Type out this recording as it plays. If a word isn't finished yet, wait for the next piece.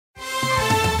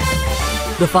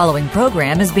The following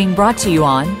program is being brought to you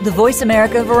on the Voice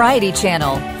America Variety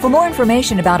Channel. For more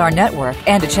information about our network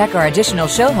and to check our additional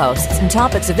show hosts and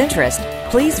topics of interest,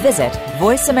 please visit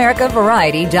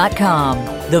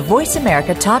voiceamericavariety.com. The Voice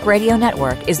America Talk Radio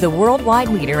Network is the worldwide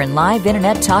leader in live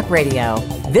Internet talk radio.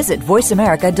 Visit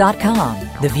voiceamerica.com.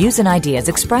 The views and ideas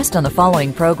expressed on the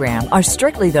following program are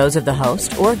strictly those of the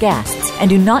host or guests and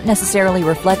do not necessarily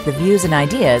reflect the views and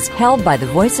ideas held by the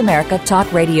Voice America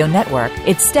Talk Radio Network,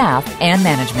 its staff, and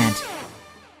management.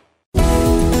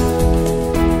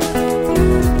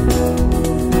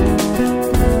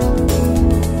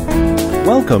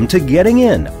 Welcome to Getting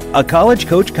In, a college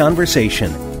coach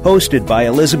conversation, hosted by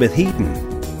Elizabeth Heaton.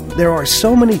 There are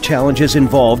so many challenges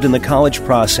involved in the college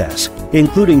process,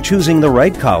 including choosing the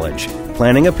right college,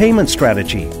 planning a payment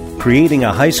strategy, creating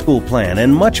a high school plan,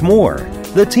 and much more.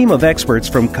 The team of experts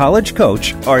from College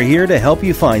Coach are here to help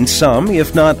you find some,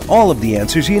 if not all, of the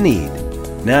answers you need.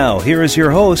 Now, here is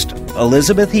your host,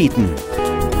 Elizabeth Heaton.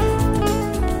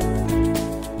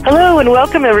 Hello and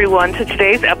welcome everyone to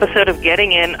today's episode of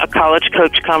Getting In, a College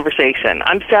Coach Conversation.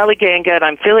 I'm Sally Ganga and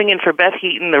I'm filling in for Beth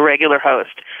Heaton, the regular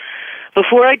host.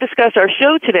 Before I discuss our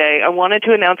show today, I wanted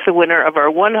to announce the winner of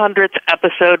our 100th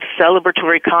episode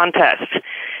celebratory contest.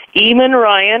 Eamon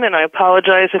Ryan, and I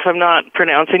apologize if I'm not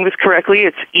pronouncing this correctly,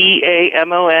 it's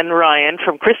E-A-M-O-N Ryan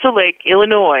from Crystal Lake,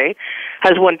 Illinois,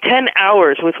 has won 10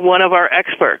 hours with one of our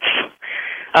experts.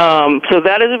 So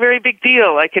that is a very big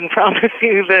deal. I can promise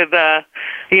you that,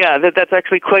 that's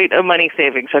actually quite a money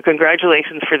saving. So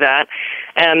congratulations for that.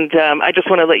 And I just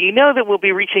want to let you know that we'll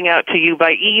be reaching out to you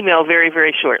by email very,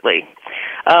 very shortly.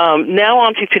 Now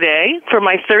on to today. For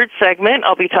my third segment,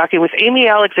 I'll be talking with Amy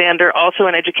Alexander, also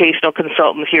an educational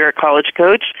consultant here at College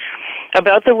Coach,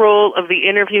 about the role of the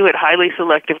interview at highly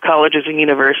selective colleges and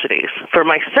universities. For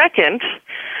my second,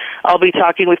 I'll be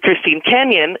talking with Christine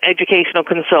Kenyon, educational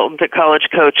consultant at College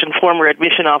Coach and former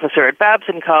admission officer at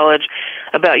Babson College,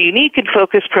 about unique and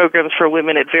focused programs for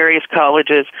women at various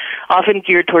colleges, often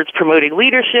geared towards promoting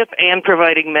leadership and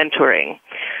providing mentoring.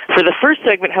 For the first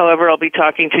segment, however, I'll be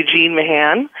talking to Jean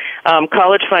Mahan,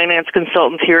 college finance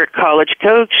consultant here at College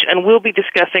Coach, and we'll be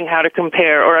discussing how to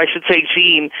compare, or I should say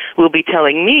Jean will be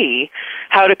telling me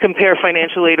how to compare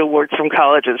financial aid awards from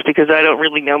colleges, because I don't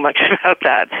really know much about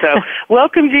that. So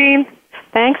welcome, Jean.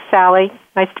 Thanks, Sally.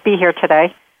 Nice to be here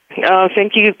today. Oh,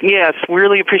 thank you. Yes,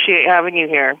 really appreciate having you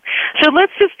here. So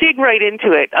let's just dig right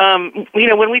into it.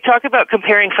 When we talk about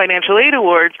comparing financial aid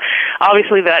awards,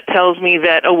 obviously that tells me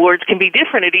that awards can be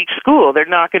different at each school. They're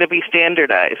not going to be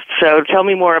standardized. So tell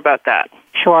me more about that.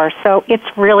 Sure. So it's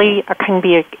really can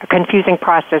be a confusing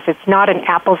process. It's not an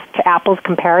apples-to-apples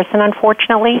comparison,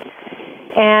 unfortunately.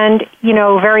 And,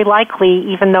 very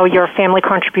likely, even though your family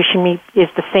contribution is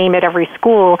the same at every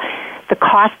school, the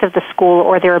cost of the school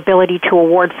or their ability to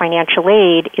award financial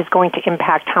aid is going to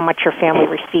impact how much your family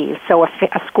receives. So a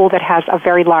school that has a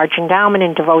very large endowment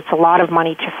and devotes a lot of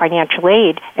money to financial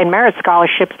aid and merit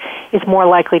scholarships is more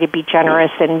likely to be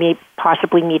generous and may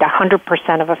possibly meet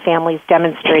 100% of a family's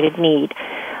demonstrated need.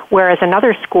 Whereas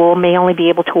another school may only be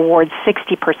able to award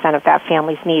 60% of that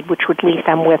family's need, which would leave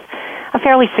them with a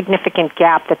fairly significant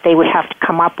gap that they would have to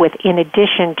come up with in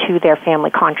addition to their family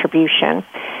contribution.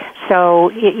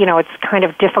 So, it's kind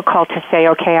of difficult to say,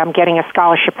 okay, I'm getting a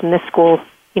scholarship from this school.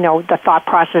 The thought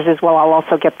process is, well, I'll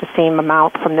also get the same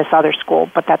amount from this other school,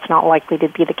 but that's not likely to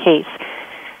be the case.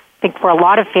 I think for a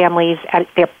lot of families at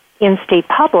their in-state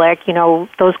public,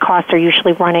 those costs are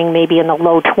usually running maybe in the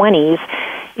low 20s.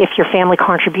 If your family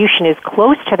contribution is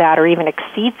close to that or even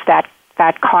exceeds that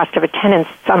cost of attendance,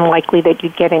 it's unlikely that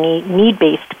you'd get any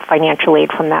need-based financial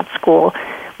aid from that school,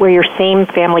 where your same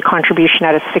family contribution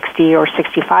at a $60,000 or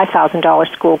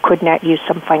 $65,000 school could net you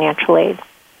some financial aid.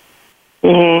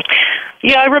 Mm-hmm.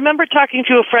 Yeah, I remember talking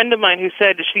to a friend of mine who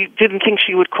said she didn't think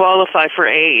she would qualify for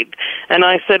aid. And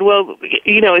I said, well,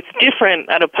 it's different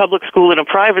at a public school and a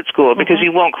private school, because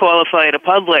you won't qualify at a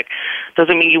public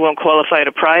doesn't mean you won't qualify at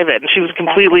a private. And she was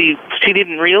she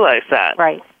didn't realize that.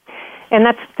 Right. And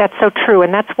that's so true.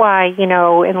 And that's why,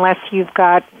 unless you've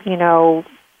got,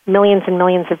 millions and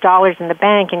millions of dollars in the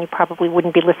bank, and you probably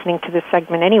wouldn't be listening to this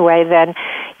segment anyway, then,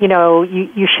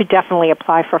 you should definitely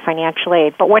apply for financial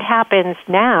aid. But what happens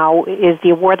now is the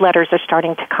award letters are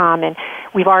starting to come, and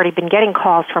we've already been getting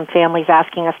calls from families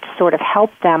asking us to sort of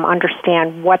help them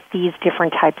understand what these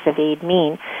different types of aid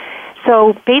mean.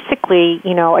 So basically,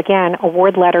 again,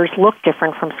 award letters look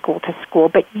different from school to school,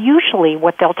 but usually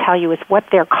what they'll tell you is what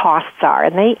their costs are,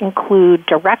 and they include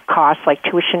direct costs like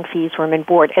tuition fees, room and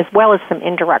board, as well as some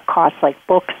indirect costs like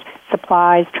books,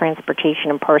 supplies,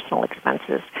 transportation, and personal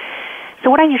expenses. So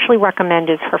what I usually recommend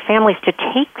is for families to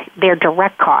take their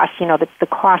direct costs, the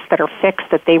costs that are fixed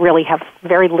that they really have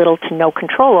very little to no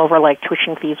control over, like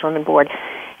tuition fees, room and board,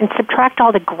 and subtract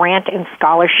all the grant and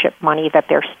scholarship money that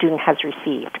their student has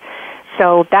received.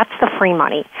 So that's the free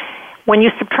money. When you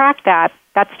subtract that,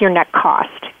 that's your net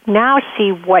cost. Now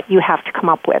see what you have to come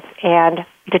up with and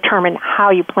determine how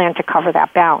you plan to cover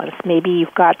that balance. Maybe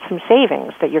you've got some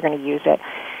savings that you're going to use it.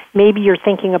 Maybe you're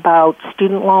thinking about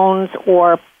student loans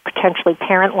or potentially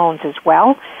parent loans as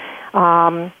well.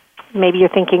 Maybe you're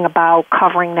thinking about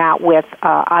covering that with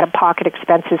out-of-pocket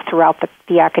expenses throughout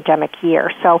the academic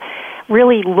year. So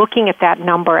really looking at that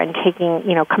number and taking,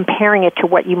 comparing it to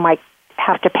what you might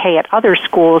have to pay at other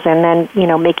schools, and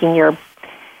then, making your,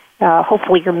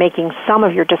 hopefully you're making some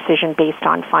of your decision based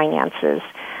on finances.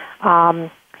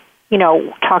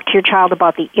 Talk to your child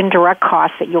about the indirect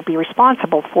costs that you'll be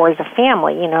responsible for as a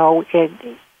family.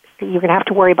 You're going to have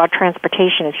to worry about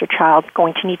transportation. Is your child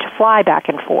going to need to fly back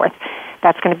and forth?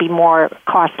 That's going to be more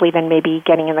costly than maybe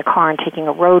getting in the car and taking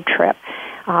a road trip.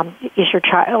 Is your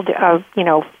child,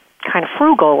 kind of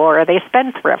frugal, or are they a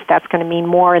spendthrift? That's going to mean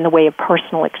more in the way of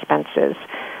personal expenses.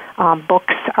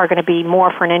 Books are going to be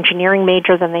more for an engineering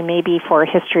major than they may be for a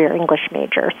history or English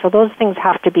major. So those things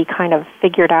have to be kind of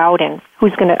figured out, and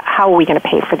how are we going to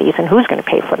pay for these, and who's going to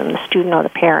pay for them, the student or the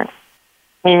parent?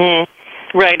 Mm-hmm.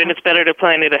 Right, and it's better to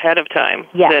plan it ahead of time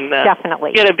than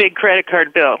definitely get a big credit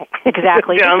card bill.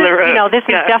 Exactly. down the road. This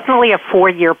is definitely a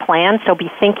 4-year plan, so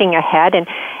be thinking ahead. And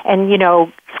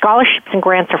scholarships and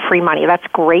grants are free money. That's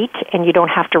great, and you don't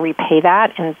have to repay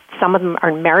that. And some of them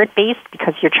are merit-based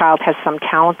because your child has some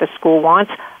talent the school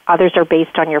wants. Others are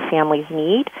based on your family's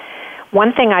need.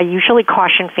 One thing I usually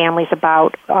caution families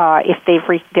about if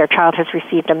their child has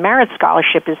received a merit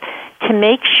scholarship is to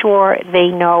make sure they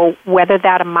know whether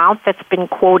that amount that's been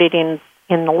quoted in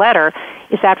the letter,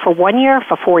 is that for 1 year or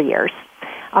for 4 years?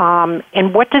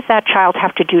 And what does that child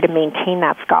have to do to maintain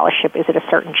that scholarship? Is it a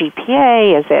certain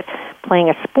GPA? Is it playing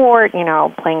a sport,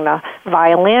 playing the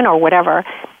violin or whatever?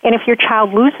 And if your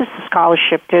child loses the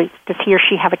scholarship, does he or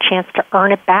she have a chance to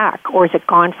earn it back, or is it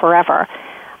gone forever?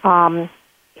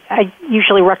 I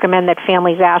usually recommend that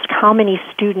families ask how many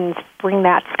students bring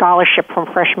that scholarship from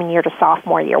freshman year to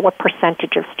sophomore year, what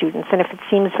percentage of students. And if it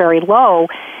seems very low,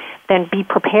 then be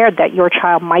prepared that your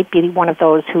child might be one of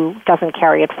those who doesn't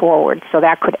carry it forward. So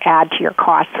that could add to your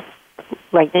costs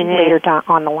later down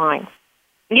on the line.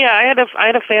 Yeah, I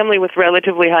had a family with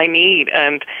relatively high need,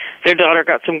 and their daughter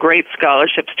got some great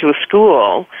scholarships to a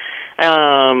school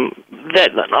that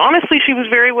honestly she was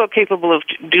very well capable of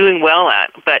doing well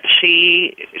at, but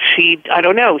she I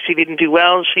don't know, she didn't do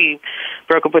well. She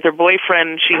broke up with her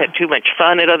boyfriend. She had too much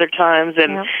fun at other times,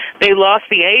 and they lost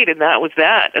the aid, and that was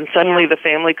that. And suddenly the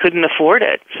family couldn't afford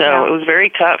it, so it was very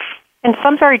tough. And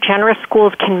some very generous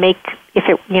schools can make, if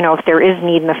there is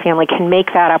need in the family, can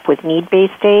make that up with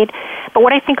need-based aid. But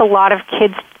what I think a lot of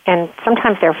kids and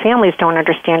sometimes their families don't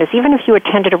understand is even if you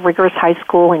attended a rigorous high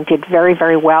school and did very,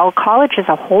 very well, college is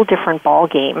a whole different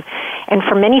ballgame. And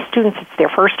for many students, it's their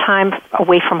first time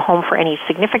away from home for any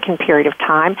significant period of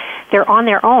time. They're on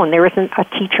their own. There isn't a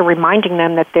teacher reminding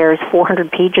them that there's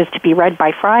 400 pages to be read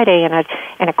by Friday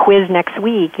and a quiz next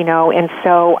week, And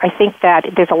so I think that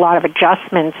there's a lot of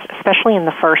adjustments, especially in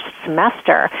the first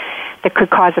semester, that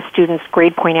could cause a student's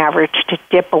grade point average to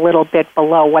dip a little bit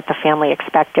below what the family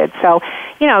expected. So,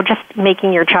 just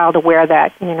making your child aware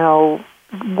that,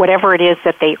 whatever it is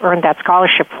that they earned that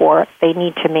scholarship for, they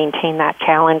need to maintain that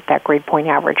talent, that grade point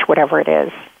average, whatever it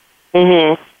is.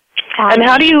 Mm-hmm. And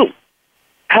how do you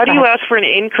ask for an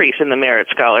increase in the merit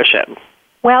scholarship?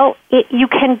 Well, you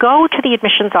can go to the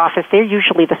admissions office. They're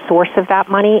usually the source of that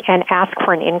money, and ask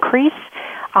for an increase.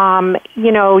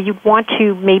 You want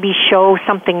to maybe show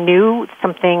something new,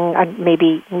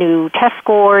 maybe new test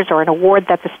scores or an award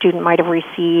that the student might have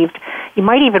received. You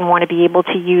might even want to be able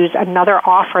to use another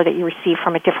offer that you received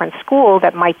from a different school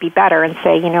that might be better and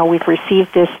say, we've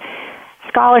received this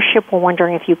scholarship. We're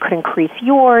wondering if you could increase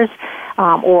yours,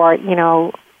 or,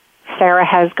 Sarah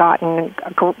has gotten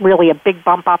really a big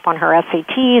bump up on her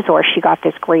SATs, or she got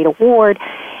this great award,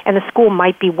 and the school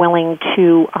might be willing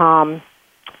to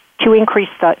increase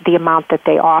the amount that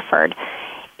they offered.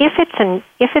 If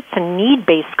it's a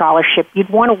need-based scholarship, you'd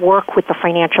want to work with the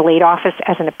financial aid office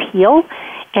as an appeal.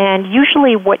 And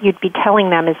usually what you'd be telling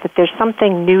them is that there's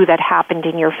something new that happened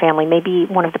in your family. Maybe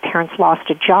one of the parents lost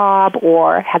a job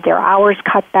or had their hours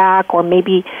cut back, or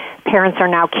maybe parents are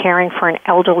now caring for an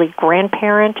elderly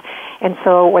grandparent,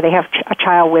 or they have a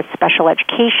child with special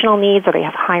educational needs, or they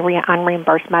have high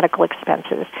unreimbursed medical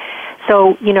expenses.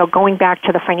 So, going back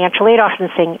to the financial aid office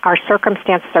and saying our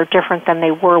circumstances are different than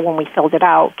they were when we filled it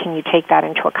out, can you take that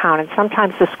into account? And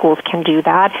sometimes the schools can do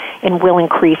that and will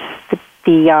increase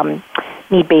the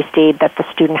need-based aid that the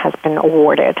student has been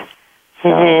awarded.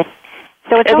 So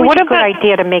it's always a good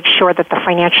idea to make sure that the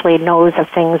financial aid knows of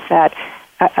things that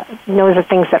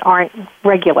aren't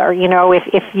regular.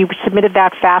 If you submitted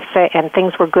that FAFSA and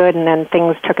things were good and then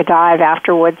things took a dive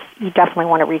afterwards, you definitely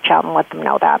want to reach out and let them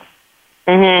know that.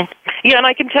 Mm-hmm. Yeah, and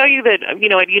I can tell you that,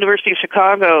 at University of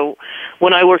Chicago,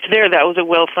 when I worked there, that was a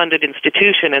well-funded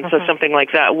institution, and so something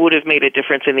like that would have made a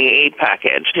difference in the aid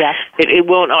package. Yes. It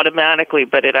won't automatically,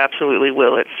 but it absolutely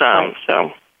will at some. Right.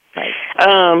 So,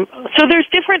 right. So there's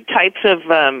different types of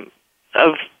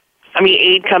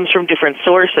aid comes from different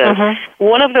sources.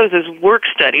 One of those is work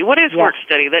study. What is work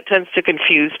study? That tends to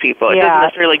confuse people. It doesn't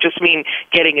necessarily just mean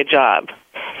getting a job.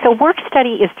 So work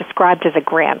study is described as a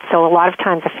grant. So a lot of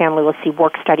times a family will see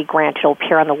work study grant. It'll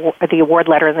appear on the award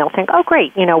letter, and they'll think, oh,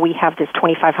 great, we have this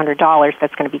 $2,500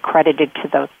 that's going to be credited to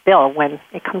the bill when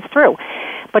it comes through.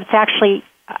 But it's actually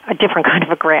a different kind of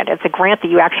a grant. It's a grant that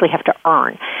you actually have to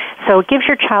earn. So it gives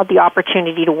your child the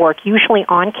opportunity to work usually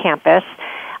on campus,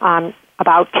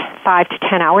 about 5 to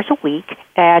 10 hours a week,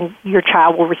 and your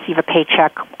child will receive a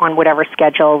paycheck on whatever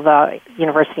schedule the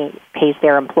university pays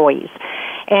their employees.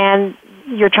 And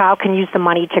your child can use the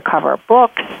money to cover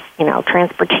books,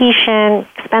 transportation,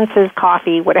 expenses,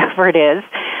 coffee, whatever it is.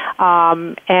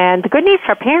 And the good news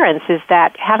for parents is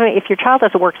that if your child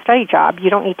has a work-study job, you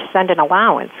don't need to send an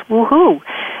allowance. Woohoo!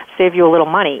 Save you a little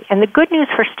money. And the good news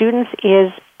for students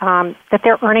is that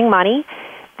they're earning money.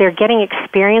 They're getting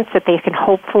experience that they can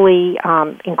hopefully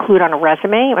include on a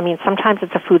resume. I mean, sometimes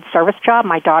it's a food service job.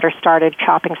 My daughter started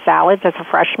chopping salads as a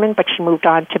freshman, but she moved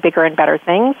on to bigger and better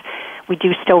things. We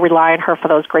do still rely on her for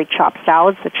those great chopped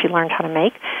salads that she learned how to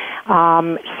make.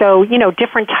 So,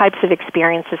 different types of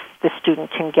experiences the student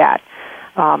can get.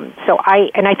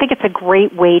 I think it's a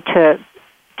great way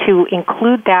to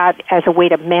include that as a way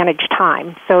to manage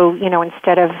time. So,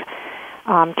 instead of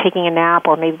taking a nap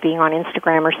or maybe being on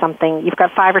Instagram or something, you've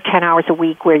got 5 or 10 hours a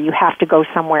week where you have to go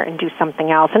somewhere and do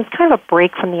something else. And it's kind of a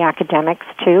break from the academics,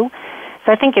 too.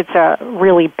 So I think it's a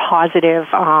really positive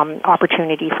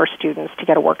opportunity for students to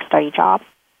get a work-study job.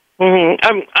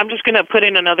 I'm just going to put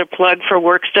in another plug for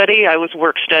work study. I was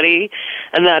work study,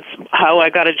 and that's how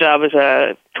I got a job as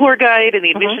a tour guide in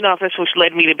the admission office, which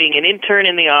led me to being an intern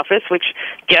in the office, which,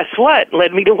 guess what,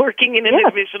 led me to working in an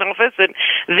admission office and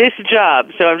this job.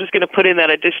 So I'm just going to put in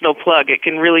that additional plug. It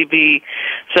can really be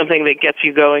something that gets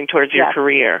you going towards your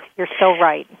career. You're so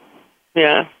right.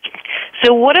 Yeah.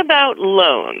 So what about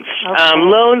loans? Okay.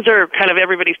 Loans are kind of,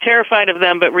 everybody's terrified of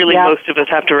them, but really most of us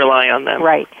have to rely on them.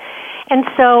 Right. And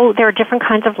so there are different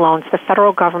kinds of loans. The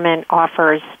federal government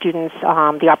offers students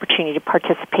the opportunity to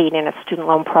participate in a student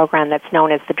loan program that's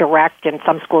known as the direct, and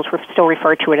some schools still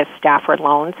refer to it as Stafford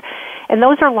loans. And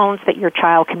those are loans that your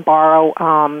child can borrow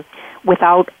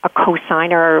without a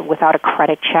cosigner, without a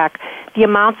credit check. The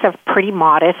amounts are pretty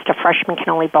modest. A freshman can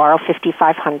only borrow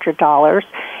 $5,500.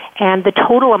 And the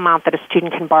total amount that a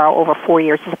student can borrow over 4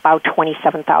 years is about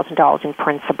 $27,000 in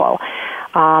principal.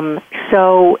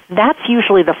 So that's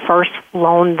usually the first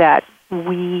loan that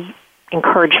we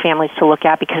encourage families to look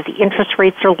at because the interest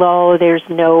rates are low. There's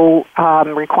no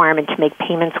requirement to make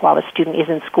payments while the student is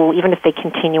in school, even if they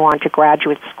continue on to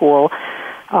graduate school.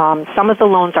 Some of the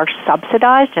loans are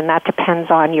subsidized, and that depends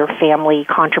on your family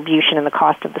contribution and the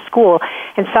cost of the school.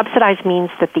 And subsidized means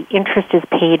that the interest is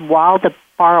paid while the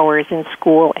borrower is in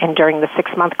school and during the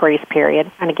 6-month grace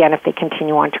period, and again, if they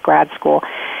continue on to grad school.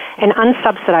 An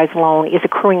unsubsidized loan is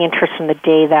accruing interest from the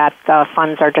day that the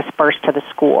funds are dispersed to the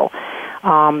school.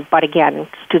 But again,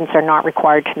 students are not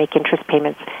required to make interest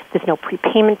payments. There's no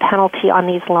prepayment penalty on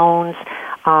these loans.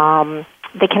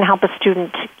 They can help a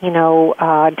student,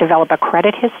 develop a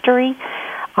credit history.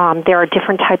 There are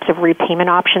different types of repayment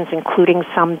options, including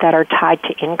some that are tied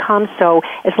to income. So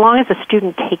as long as a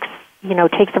student takes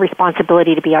the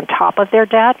responsibility to be on top of their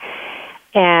debt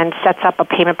and sets up a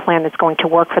payment plan that's going to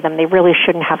work for them, they really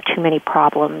shouldn't have too many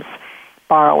problems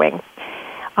borrowing.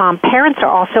 Parents are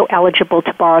also eligible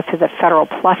to borrow through the Federal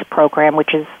Plus program,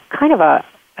 which is kind of a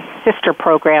sister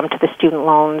program to the student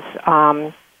loans,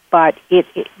 but the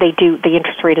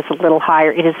interest rate is a little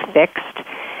higher. It is fixed.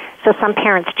 So some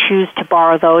parents choose to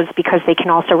borrow those because they can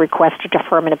also request a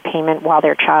deferment of payment while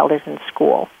their child is in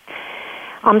school.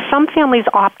 Some families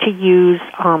opt to use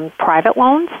private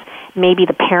loans. Maybe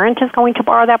the parent is going to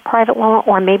borrow that private loan,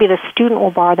 or maybe the student will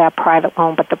borrow that private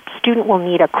loan, but the student will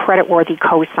need a credit-worthy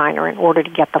cosigner in order to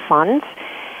get the funds.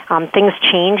 Things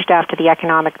changed after the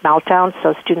economic meltdown,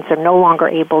 so students are no longer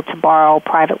able to borrow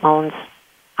private loans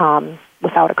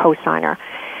without a cosigner.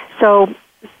 So,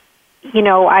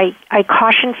 I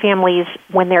caution families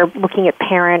when they're looking at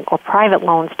parent or private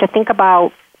loans to think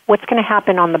about what's going to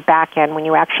happen on the back end when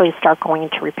you actually start going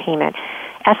into repayment.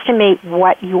 Estimate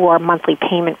what your monthly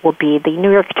payment will be. The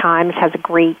New York Times has a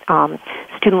great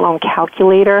student loan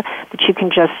calculator that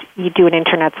you do an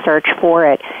internet search for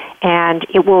it, and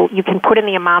you can put in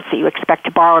the amounts that you expect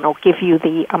to borrow, and it'll give you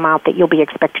the amount that you'll be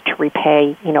expected to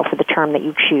repay, for the term that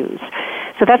you choose.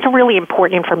 So that's a really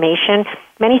important information.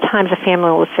 Many times a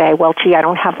family will say, well, gee, I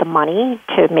don't have the money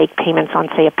to make payments on,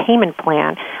 say, a payment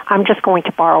plan. I'm just going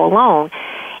to borrow a loan.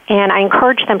 And I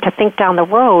encourage them to think down the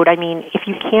road. I mean, if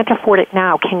you can't afford it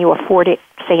now, can you afford it,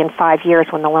 say, in 5 years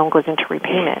when the loan goes into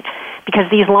repayment? Because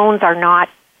these loans are not,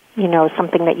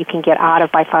 something that you can get out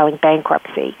of by filing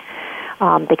bankruptcy.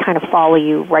 They kind of follow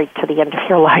you right to the end of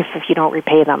your life if you don't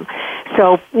repay them.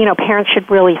 So, parents should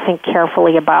really think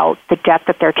carefully about the debt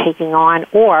that they're taking on,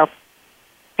 or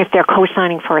if they're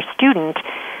co-signing for a student,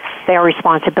 their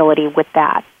responsibility with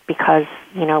that. Because,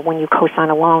 when you co-sign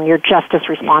a loan, you're just as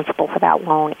responsible for that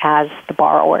loan as the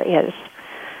borrower is.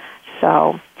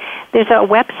 So there's a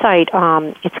website,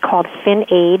 it's called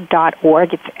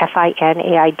finaid.org. It's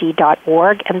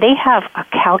finaid.org. And they have a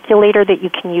calculator that you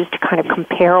can use to kind of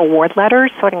compare award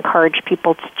letters. So I'd encourage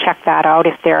people to check that out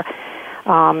if they're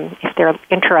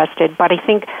interested. But I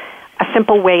think a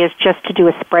simple way is just to do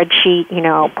a spreadsheet,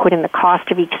 put in the cost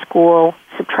of each school,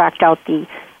 subtract out the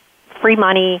free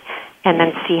money, and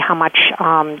then see how much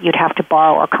you'd have to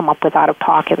borrow or come up with out of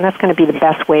pocket. And that's going to be the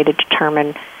best way to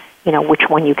determine, which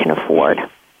one you can afford.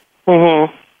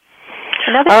 Mm-hmm.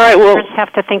 Another thing parents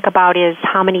have to think about is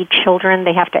how many children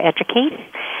they have to educate.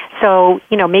 So,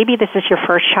 maybe this is your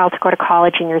first child to go to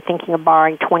college and you're thinking of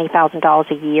borrowing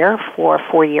 $20,000 a year for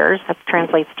 4 years. That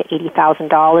translates to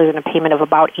 $80,000 and a payment of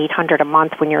about $800 a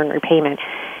month when you're in repayment.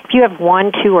 If you have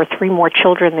 1, 2, or 3 more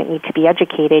children that need to be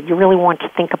educated, you really want to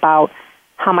think about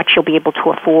how much you'll be able to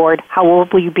afford, how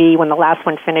old will you be when the last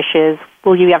one finishes,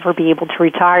 will you ever be able to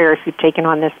retire if you've taken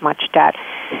on this much debt,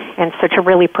 and so to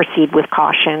really proceed with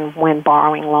caution when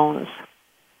borrowing loans.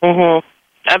 Mm-hmm.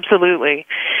 Absolutely.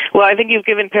 Well, I think you've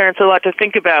given parents a lot to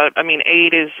think about. I mean,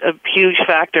 aid is a huge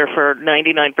factor for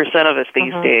 99% of us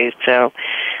these days. So,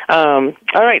 all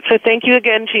right. So thank you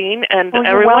again, Jean. And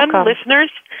everyone,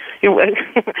 listeners,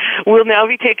 we'll now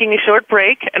be taking a short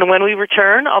break. And when we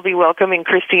return, I'll be welcoming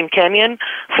Christine Kenyon,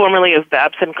 formerly of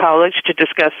Babson College, to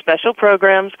discuss special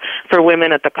programs for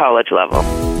women at the college level.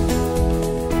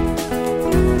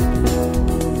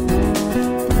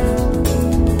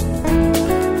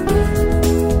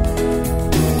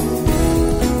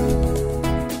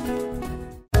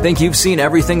 Think you've seen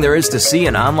everything there is to see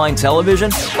in online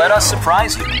television? Let us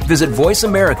surprise you. Visit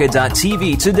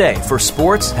voiceamerica.tv today for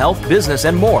sports, health, business,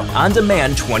 and more on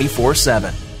demand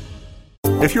 24/7.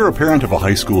 If you're a parent of a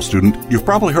high school student, you've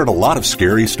probably heard a lot of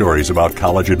scary stories about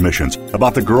college admissions,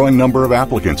 about the growing number of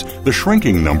applicants, the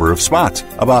shrinking number of spots,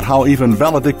 about how even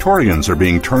valedictorians are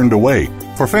being turned away.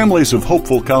 For families of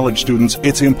hopeful college students,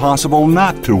 it's impossible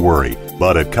not to worry.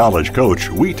 But at College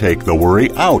Coach, we take the worry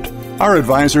out. Our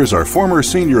advisors are former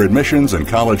senior admissions and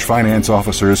college finance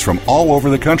officers from all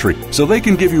over the country, so they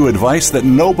can give you advice that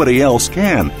nobody else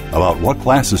can about what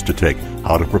classes to take,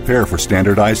 how to prepare for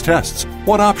standardized tests,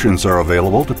 what options are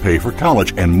available to pay for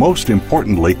college, and most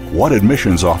importantly, what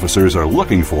admissions officers are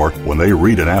looking for when they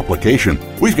read an application.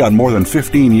 We've got more than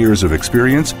 15 years of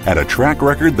experience and a track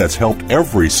record that's helped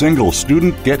every single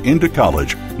student get into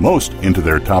college, most into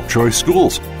their top choice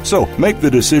schools. So make the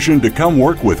decision to come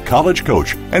work with College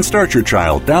Coach and start your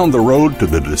child down the road to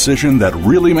the decision that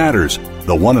really matters,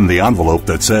 the one in the envelope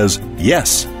that says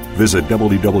yes. Visit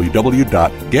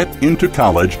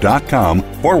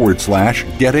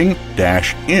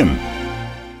www.getintocollege.com/getting-in.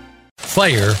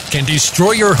 Fire can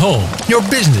destroy your home, your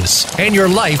business, and your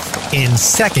life in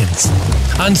seconds.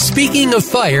 On Speaking of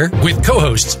Fire, with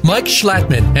co-hosts Mike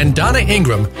Schlattman and Donna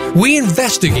Ingram, we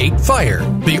investigate fire,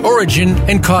 the origin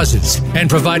and causes, and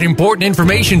provide important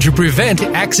information to prevent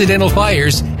accidental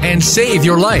fires and save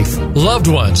your life, loved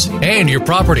ones, and your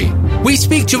property. We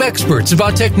speak to experts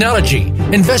about technology,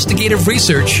 investigative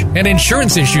research, and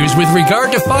insurance issues with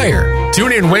regard to fire.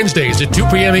 Tune in Wednesdays at 2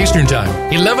 p.m. Eastern Time,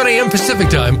 11 a.m. Pacific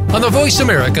Time on the Voice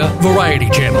America Variety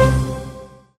Channel.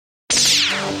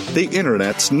 The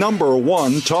Internet's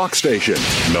 #1 talk station.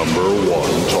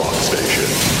 #1 talk station.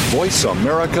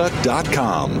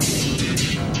 VoiceAmerica.com.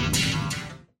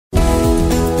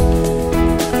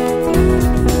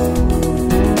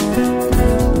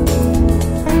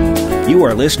 You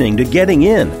are listening to Getting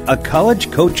In, a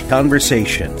College Coach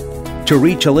Conversation. To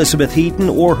reach Elizabeth Heaton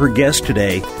or her guest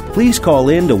today, please call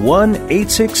in to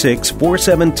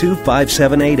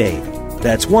 1-866-472-5788.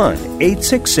 That's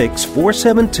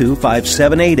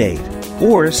 1-866-472-5788.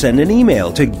 Or send an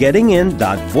email to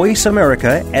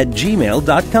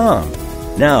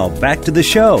gettingin.voiceamerica@gmail.com. Now, back to the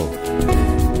show.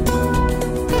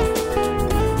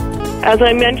 As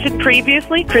I mentioned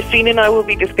previously, Christine and I will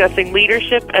be discussing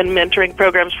leadership and mentoring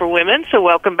programs for women. So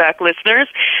welcome back, listeners,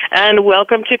 and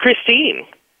welcome to Christine.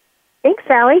 Thanks,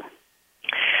 Sally.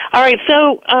 All right,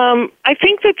 so I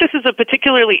think that this is a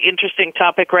particularly interesting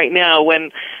topic right now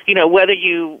when, whether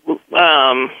you're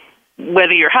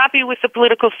happy with the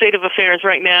political state of affairs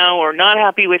right now or not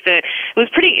happy with it. It was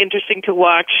pretty interesting to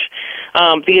watch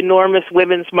the enormous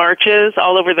women's marches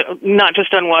all over not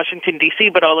just on Washington, D.C.,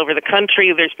 but all over the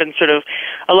country. There's been sort of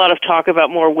a lot of talk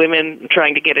about more women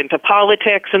trying to get into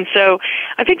politics. And so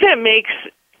I think that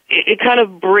it kind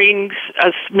of brings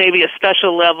us maybe a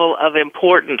special level of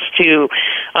importance to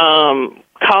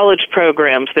college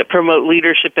programs that promote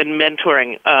leadership and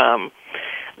mentoring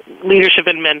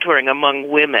among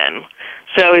women.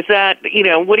 So is that,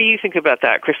 what do you think about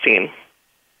that, Christine?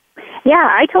 Yeah,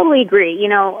 I totally agree.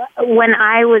 When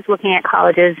I was looking at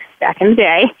colleges back in the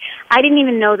day, I didn't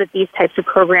even know that these types of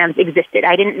programs existed.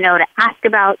 I didn't know to ask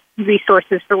about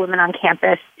resources for women on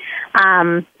campus.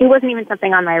 It wasn't even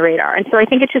something on my radar. And so I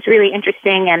think it's just really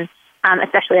interesting, and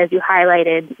especially as you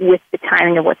highlighted with the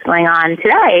timing of what's going on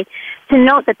today, to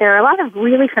note that there are a lot of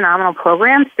really phenomenal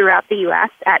programs throughout the U.S.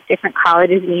 at different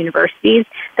colleges and universities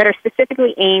that are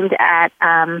specifically aimed at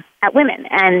women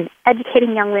and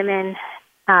educating young women,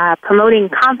 promoting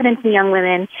confidence in young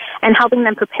women, and helping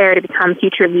them prepare to become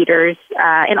future leaders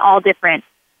in all different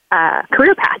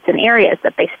career paths and areas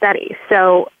that they study.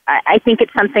 So I think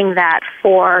it's something that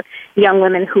for young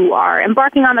women who are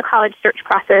embarking on the college search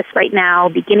process right now,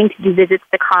 beginning to do visits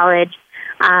to college,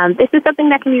 this is something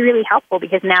that can be really helpful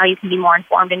because now you can be more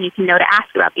informed and you can know to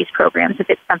ask about these programs if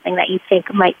it's something that you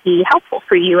think might be helpful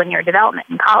for you in your development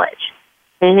in college.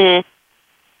 Mm-hmm.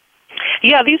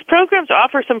 Yeah, these programs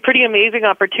offer some pretty amazing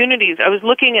opportunities. I was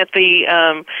looking at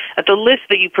the list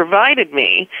that you provided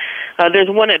me. There's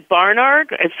one at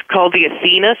Barnard. It's called the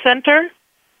Athena Center.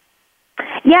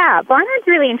 Yeah, Barnard's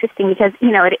really interesting because,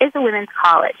 it is a women's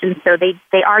college, and so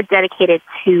they are dedicated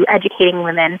to educating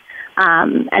women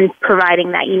and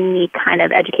providing that unique kind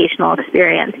of educational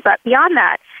experience. But beyond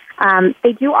that,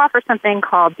 they do offer something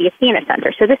called the Athena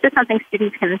Center. So this is something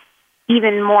students can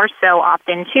even more so opt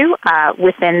into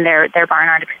within their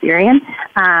Barnard experience.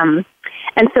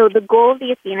 And so the goal of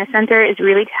the Athena Center is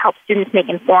really to help students make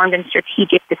informed and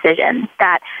strategic decisions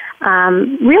that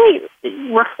really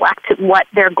reflect what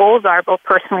their goals are, both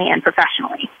personally and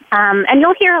professionally. And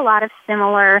you'll hear a lot of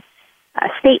similar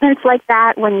statements like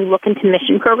that when you look into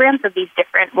mission programs of these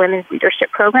different women's leadership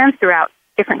programs throughout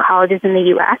different colleges in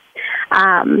the U.S.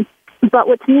 But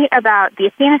what's neat about the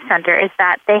Athena Center is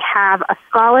that they have a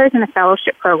scholars and a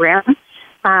fellowship program.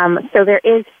 So there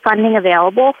is funding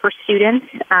available for students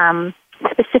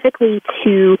specifically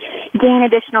to gain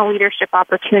additional leadership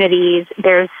opportunities.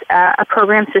 There's a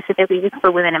program specifically for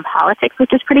women in politics,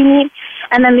 which is pretty neat.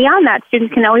 And then beyond that,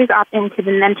 students can always opt into the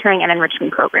mentoring and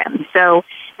enrichment programs. So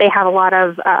they have a lot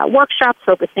of workshops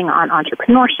focusing on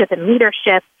entrepreneurship and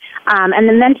leadership. And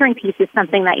the mentoring piece is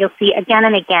something that you'll see again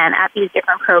and again at these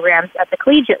different programs at the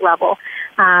collegiate level,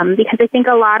 because I think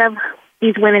a lot of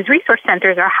these women's resource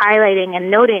centers are highlighting and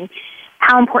noting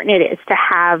how important it is to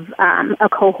have a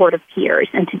cohort of peers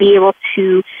and to be able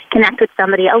to connect with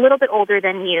somebody a little bit older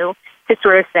than you to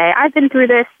sort of say, I've been through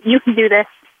this, you can do this,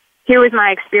 here was my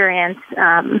experience,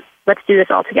 let's do this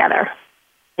all together.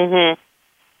 Mm-hmm.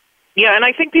 Yeah, and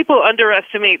I think people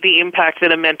underestimate the impact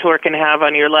that a mentor can have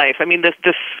on your life. I mean,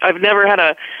 I've never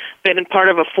been part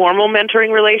of a formal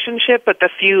mentoring relationship, but the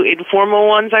few informal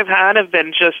ones I've had have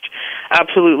been just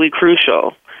absolutely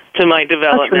crucial to my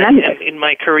development in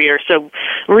my career. So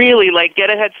really, get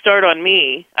a head start on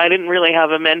me. I didn't really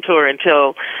have a mentor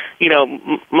until,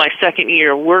 my second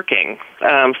year working.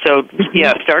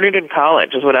 Started in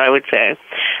college is what I would say.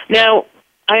 Now,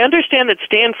 I understand that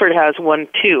Stanford has one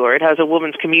too, or it has a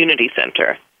women's community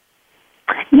center.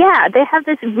 Yeah, they have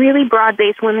this really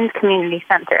broad-based women's community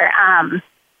center.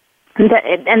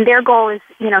 And their goal is,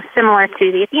 similar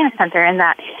to the Athena Center in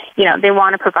that, they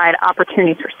want to provide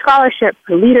opportunities for scholarship,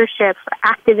 for leadership, for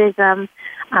activism.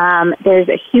 There's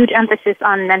a huge emphasis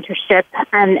on mentorship.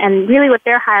 And really what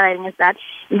they're highlighting is that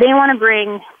they want to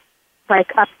bring,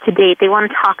 up to date, they want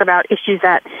to talk about issues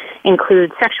that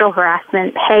include sexual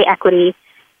harassment, pay equity,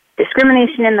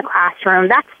 discrimination in the classroom.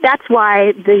 That's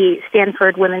why the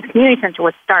Stanford Women's Community Center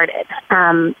was started,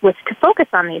 was to focus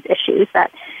on these issues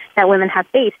that that women have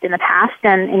faced in the past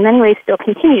and in many ways still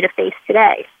continue to face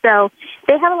today. So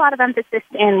they have a lot of emphasis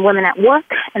in women at work,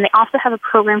 and they also have a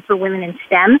program for women in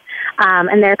STEM.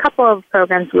 And there are a couple of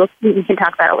programs we can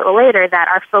talk about a little later that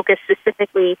are focused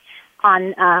specifically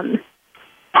on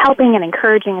helping and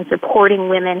encouraging and supporting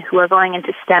women who are going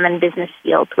into STEM and business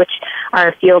fields, which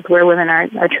are fields where women are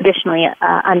traditionally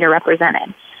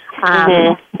underrepresented.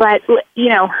 But, you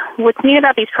know, what's neat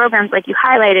about these programs, like you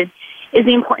highlighted, is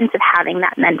the importance of having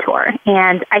that mentor.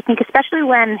 And I think especially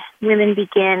when women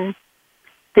begin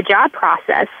the job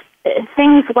process,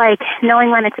 things like knowing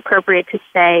when it's appropriate to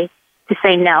say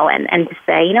no and to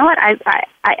say, you know what,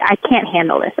 I can't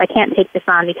handle this. I can't take this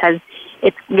on because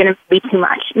it's going to be too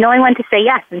much. Knowing when to say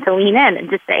yes and to lean in and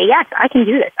to say, yes, I can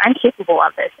do this. I'm capable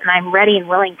of this, and I'm ready and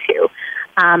willing to.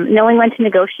 Knowing when to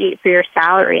negotiate for your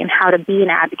salary and how to be an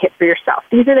advocate for yourself.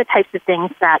 These are the types of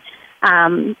things that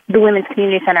the Women's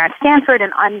Community Center at Stanford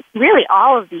and on really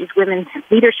all of these women's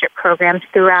leadership programs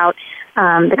throughout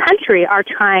the country are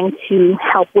trying to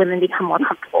help women become more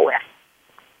comfortable with.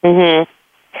 Mm-hmm.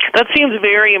 That seems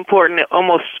very important.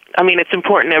 It's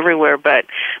important everywhere, but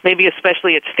maybe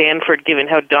especially at Stanford, given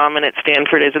how dominant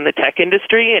Stanford is in the tech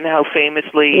industry and how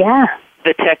famously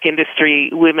the tech industry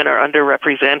women are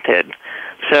underrepresented.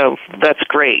 So that's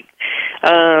great.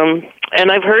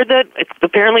 And I've heard that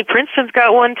apparently Princeton's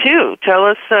got one too. Tell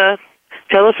us about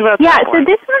that one. Yeah, so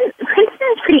this one, Princeton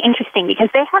is pretty interesting because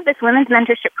they have this women's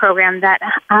mentorship program that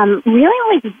really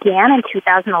only began in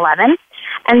 2011.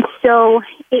 And so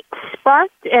it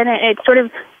sparked, and it sort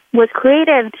of was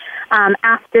created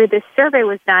after this survey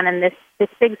was done and this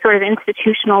big sort of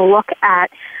institutional look at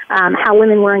how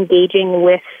women were engaging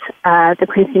with the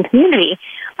Princeton community.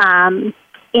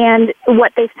 And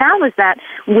what they found was that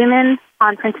women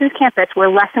on Princeton's campus were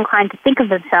less inclined to think of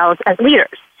themselves as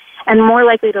leaders and more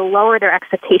likely to lower their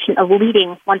expectation of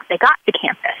leading once they got to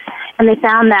campus. And they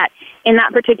found that in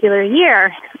that particular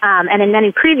year, and in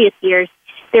many previous years,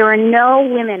 there were no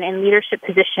women in leadership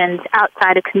positions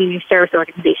outside of community service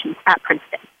organizations at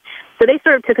Princeton. So they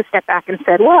sort of took a step back and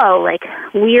said, whoa, like,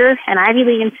 we're an Ivy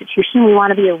League institution. We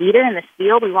want to be a leader in this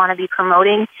field. We want to be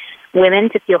promoting women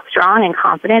to feel strong and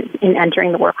confident in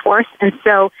entering the workforce. And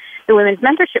so the women's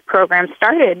mentorship program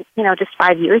started, just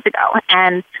 5 years ago.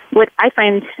 And what I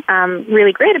find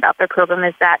really great about their program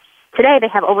is that today they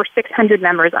have over 600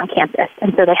 members on campus.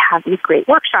 And so they have these great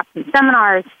workshops and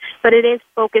seminars, but it is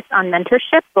focused on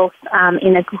mentorship, both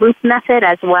in a group method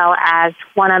as well as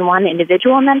one-on-one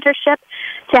individual mentorship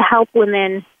to help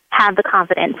women have the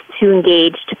confidence to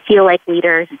engage, to feel like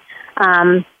leaders,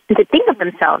 and to think of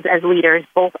themselves as leaders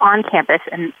both on campus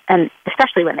and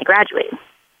especially when they graduate.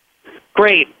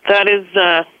 Great. That is,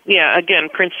 again,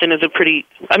 Princeton is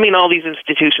all these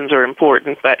institutions are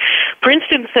important, but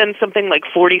Princeton sends something like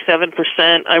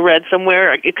 47%, I read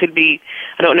somewhere, it could be,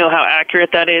 I don't know how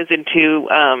accurate that is, into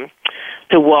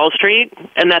to Wall Street,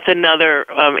 and that's another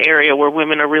area where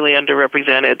women are really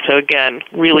underrepresented. So again,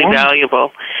 really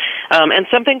valuable. And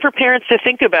something for parents to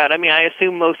think about. I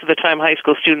assume most of the time high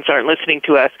school students aren't listening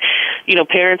to us.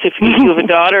 Parents, if you have a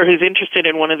daughter who's interested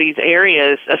in one of these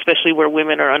areas, especially where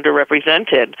women are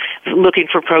underrepresented, looking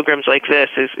for programs like this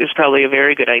is probably a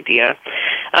very good idea.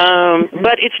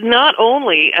 But it's not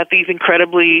only at these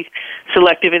incredibly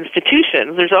selective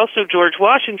institutions. There's also George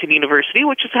Washington University,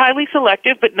 which is highly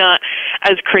selective, but not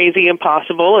as crazy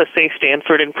impossible as, say,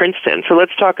 Stanford and Princeton. So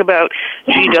let's talk about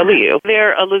GW.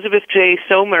 Their Elizabeth J.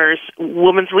 Somers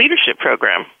Women's Leadership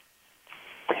Program.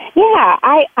 Yeah,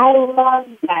 I love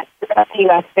that throughout the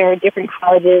U.S. there are different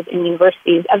colleges and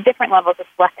universities of different levels of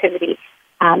selectivity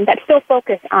that still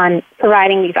focus on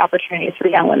providing these opportunities for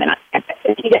young women on campus.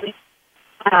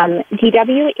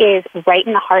 GW is right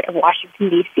in the heart of Washington,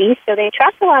 D.C., so they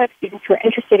attract a lot of students who are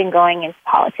interested in going into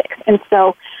politics. And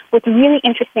so what's really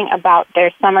interesting about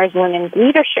their Summers Women's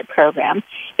Leadership Program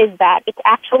is that it's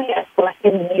actually a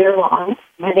selected year-long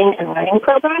studying and learning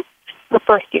program for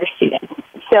first-year students.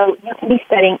 So you can be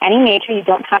studying any major. You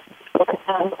don't have to focus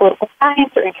on political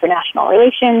science or international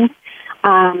relations.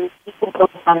 You can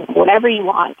focus on whatever you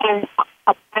want and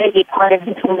apply to be part of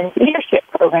this Women's Leadership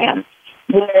Program,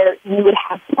 where you would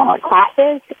have smaller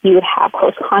classes, you would have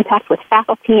close contact with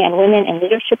faculty and women in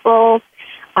leadership roles,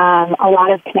 a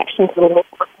lot of connections to the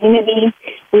local community,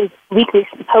 with weekly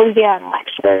symposia and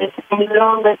lectures, and you would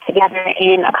all live together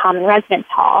in a common residence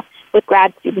hall with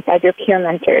grad students as your peer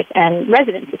mentors and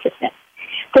residence assistants.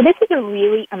 So this is a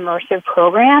really immersive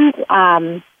program,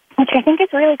 which I think is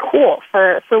really cool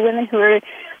for women who are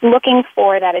looking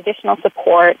for that additional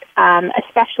support,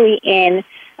 especially in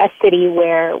a city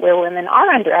where women are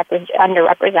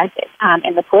underrepresented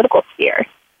in the political sphere.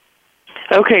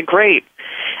 Okay, great.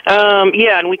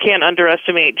 And we can't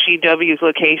underestimate GW's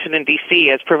location in D.C.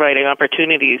 as providing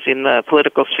opportunities in the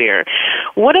political sphere.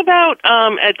 What about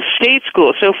at state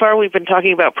schools? So far we've been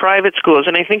talking about private schools,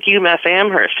 and I think UMass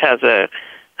Amherst has a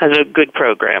good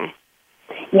program.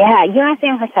 Yeah, UMass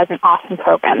Amherst has an awesome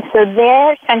program. So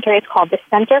their center is called the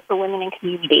Center for Women in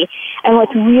Community. And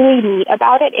what's really neat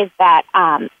about it is that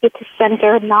it's a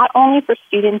center not only for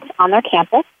students on their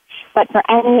campus, but for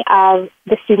any of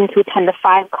the students who attend the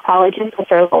 5 colleges which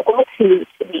are local to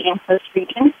the Amherst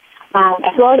region,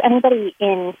 as well as anybody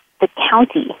in the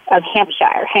county of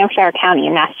Hampshire County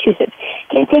in Massachusetts,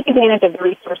 can take advantage of the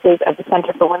resources of the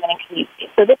Center for Women in Community.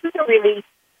 So this is a really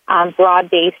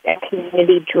broad-based and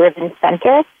community-driven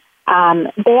center.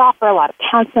 They offer a lot of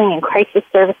counseling and crisis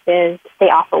services. They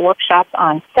offer workshops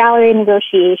on salary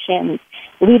negotiations,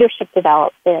 leadership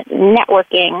development,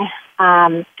 networking.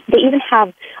 They even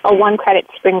have a 1-credit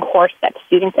spring course that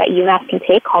students at UMass can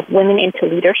take called Women into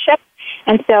Leadership.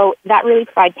 And so that really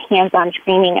provides hands-on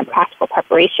training and practical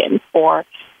preparation for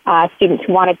students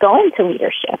who want to go into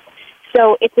leadership.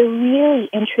 So it's a really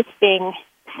interesting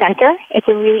center. It's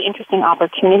a really interesting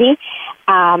opportunity.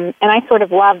 And I sort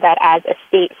of love that as a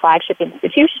state flagship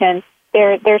institution,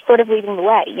 they're sort of leading the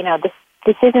way. You know, this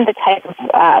isn't the type of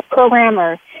program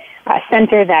or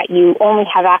center that you only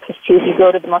have access to if you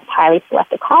go to the most highly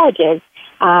selected colleges.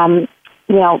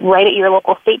 Right at your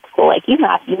local state school like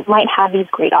UMass, you might have these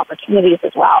great opportunities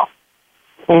as well.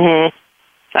 Mm-hmm.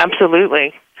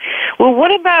 Absolutely. Well,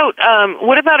 what about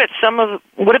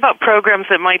programs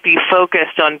that might be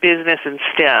focused on business and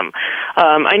STEM?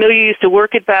 I know you used to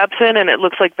work at Babson, and it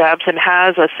looks like Babson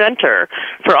has a center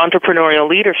for entrepreneurial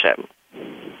leadership.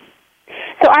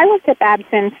 So I worked at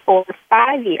Babson for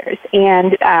 5 years,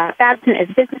 and Babson is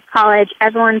a business college.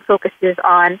 Everyone focuses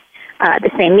on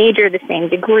the same major, the same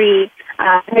degree.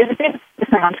 There's a big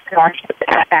focus on entrepreneurship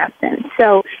at Babson.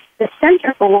 So the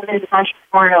Center for Women's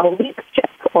Entrepreneurial Leadership,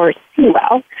 or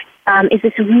CWEL, is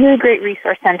this really great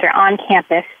resource center on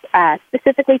campus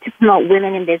specifically to promote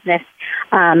women in business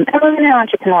and women in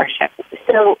entrepreneurship.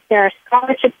 So there are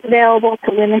scholarships available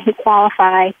to women who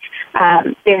qualify.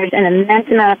 There's an immense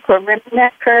amount of programming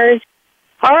that occurs.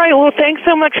 All right, well, thanks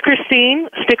so much, Christine.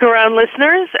 Stick around,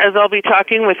 listeners, as I'll be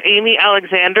talking with Amy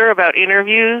Alexander about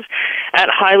interviews at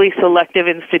highly selective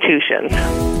institutions.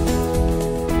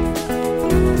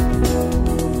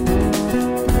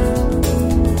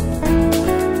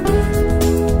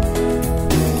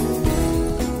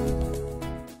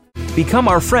 Become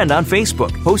our friend on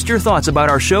Facebook. Post your thoughts about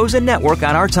our shows and network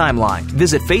on our timeline.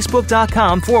 Visit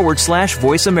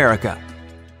Facebook.com/Voice America.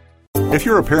 If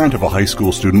you're a parent of a high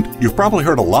school student, you've probably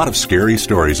heard a lot of scary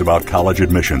stories about college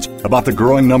admissions, about the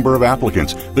growing number of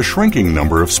applicants, the shrinking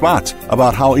number of spots,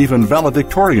 about how even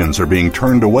valedictorians are being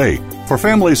turned away. For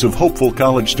families of hopeful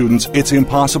college students, it's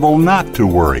impossible not to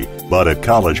worry. But at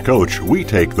College Coach, we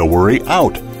take the worry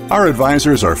out. Our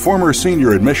advisors are former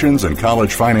senior admissions and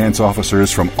college finance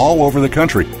officers from all over the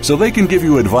country, so they can give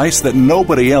you advice that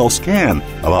nobody else can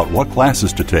about what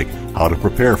classes to take, how to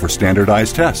prepare for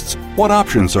standardized tests, what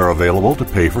options are available to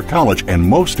pay for college, and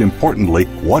most importantly,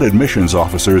 what admissions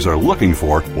officers are looking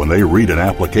for when they read an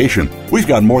application. We've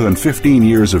got more than 15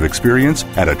 years of experience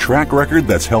and a track record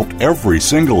that's helped every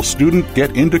single student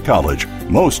get into college,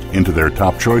 most into their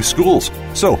top choice schools.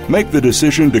 So make the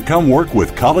decision to come work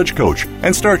with College Coach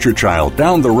and start your child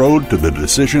down the road to the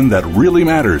decision that really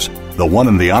matters, the one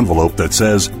in the envelope that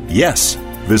says yes.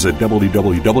 Visit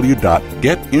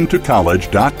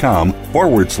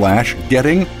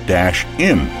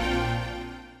www.getintocollege.com/getting-in.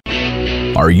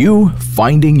 Are you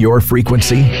finding your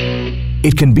frequency?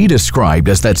 It can be described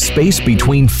as that space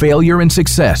between failure and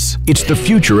success. It's the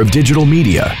future of digital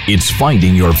media. It's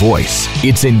finding your voice.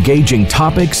 It's engaging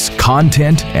topics,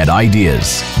 content, and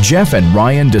ideas. Jeff and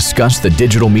Ryan discuss the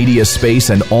digital media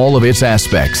space and all of its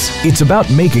aspects. It's about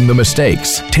making the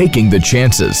mistakes, taking the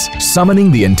chances, summoning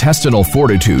the intestinal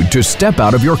fortitude to step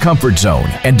out of your comfort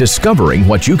zone, and discovering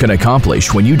what you can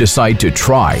accomplish when you decide to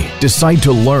try, decide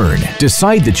to learn,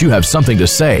 decide that you have something to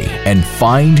say, and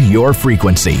find your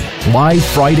frequency. Live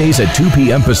Fridays at 2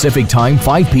 p.m. Pacific Time,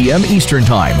 5 p.m. Eastern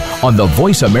Time on the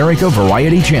Voice America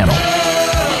Variety Channel.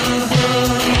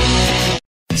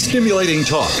 Stimulating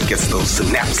talk gets those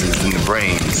synapses in the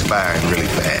brain firing really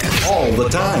fast. All the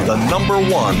time. The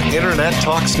 #1 Internet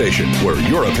talk station where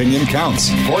your opinion counts.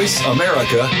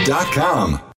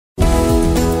 VoiceAmerica.com.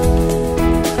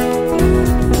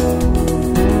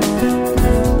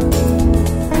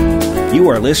 You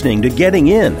are listening to Getting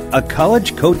In, a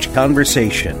College Coach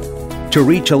Conversation. To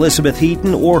reach Elizabeth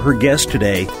Heaton or her guest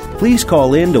today, please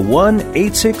call in to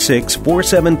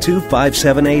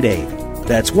 1-866-472-5788.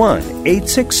 That's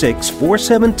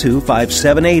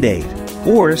 1-866-472-5788.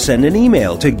 Or send an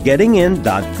email to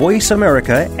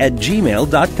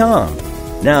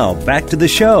gettingin.voiceamerica@gmail.com. Now, back to the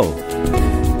show.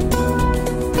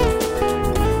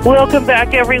 Welcome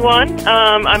back, everyone.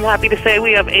 I'm happy to say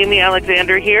we have Amy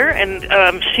Alexander here,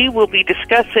 and she will be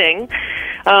discussing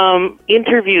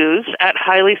interviews at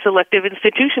highly selective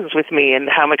institutions with me and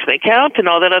how much they count and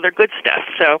all that other good stuff.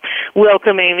 So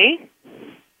welcome, Amy.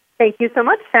 Thank you so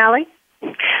much, Sally.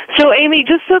 So, Amy,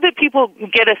 just so that people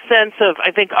get a sense of,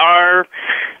 I think, our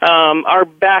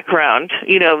background,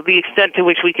 the extent to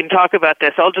which we can talk about this,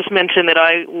 I'll just mention that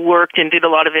I worked and did a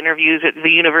lot of interviews at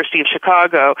the University of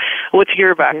Chicago. What's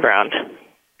your background?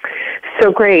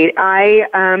 So great. I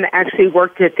actually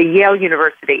worked at the Yale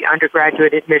University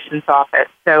undergraduate admissions office.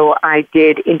 So I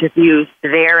did interviews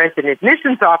there as an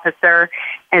admissions officer.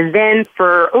 And then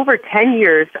for over 10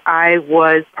 years, I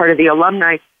was part of the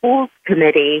Alumni Schools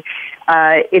Committee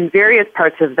in various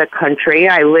parts of the country.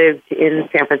 I lived in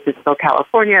San Francisco,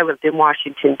 California. I lived in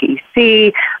Washington,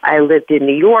 D.C. I lived in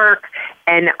New York.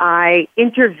 And I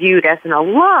interviewed as an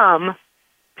alum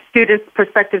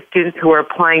prospective students who are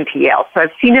applying to Yale. So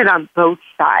I've seen it on both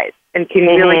sides and can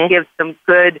really give some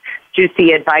good,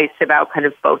 juicy advice about kind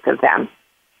of both of them.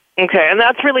 Okay, and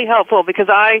that's really helpful because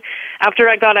after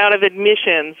I got out of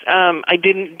admissions, I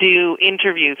didn't do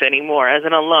interviews anymore as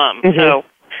an alum.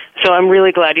 So I'm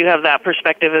really glad you have that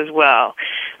perspective as well.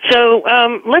 So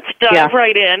let's dive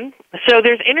right in. So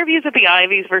there's interviews at the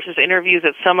Ivies versus interviews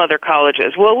at some other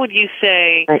colleges. What would you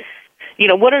say,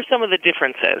 what are some of the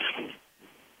differences?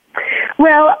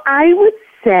 Well, I would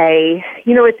say,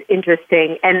 it's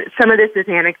interesting, and some of this is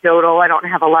anecdotal. I don't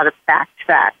have a lot of fact.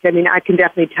 I mean, I can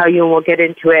definitely tell you, and we'll get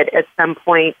into it at some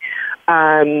point.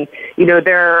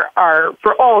 There are,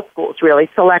 for all schools really,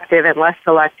 selective and less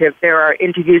selective, there are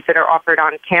interviews that are offered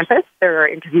on campus. There are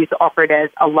interviews offered as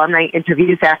alumni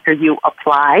interviews after you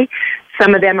apply.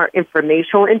 Some of them are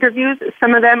informational interviews.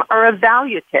 Some of them are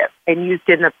evaluative and used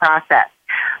in the process.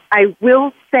 I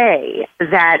will say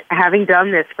that having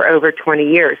done this for over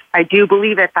 20 years, I do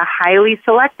believe that the highly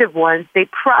selective ones, they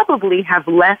probably have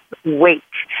less weight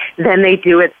than they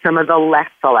do at some of the less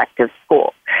selective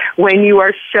schools. When you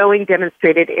are showing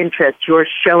demonstrated interest, you are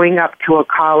showing up to a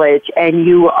college and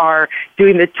you are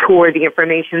doing the tour, the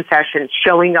information session,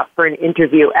 showing up for an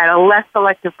interview at a less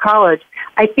selective college,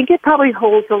 I think it probably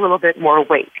holds a little bit more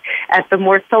weight. At the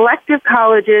more selective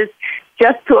colleges,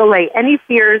 just to allay any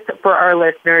fears for our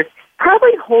listeners,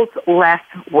 probably holds less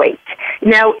weight.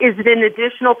 Now, is it an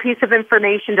additional piece of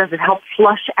information? Does it help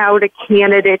flush out a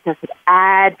candidate? Does it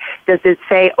add? Does it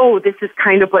say, oh, this is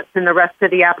kind of what's in the rest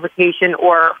of the application,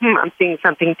 or I'm seeing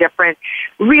something different?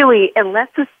 Really, unless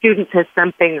the student says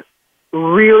something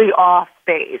really off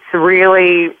base,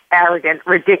 really arrogant,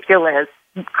 ridiculous,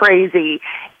 crazy,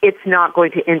 it's not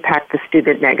going to impact the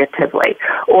student negatively.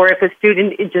 Or if a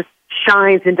student just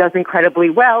shines and does incredibly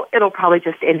well, it'll probably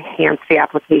just enhance the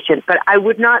application. But I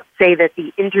would not say that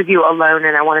the interview alone,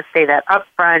 and I want to say that up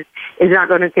front, is not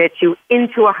going to get you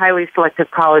into a highly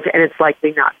selective college, and it's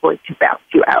likely not going to bounce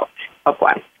you out of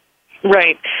one.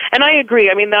 Right. And I agree.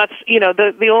 I mean, that's,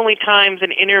 the only times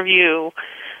an interview,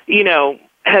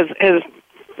 has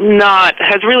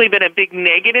really been a big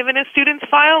negative in a student's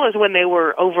file is when they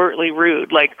were overtly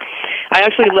rude. Like, I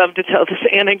actually love to tell this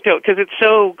anecdote because it's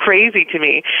so crazy to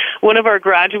me. One of our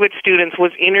graduate students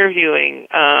was interviewing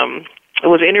a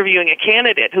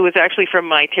candidate who was actually from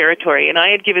my territory, and I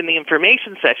had given the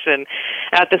information session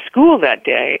at the school that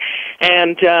day.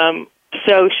 And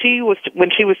so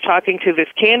when she was talking to this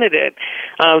candidate,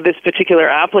 this particular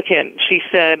applicant, she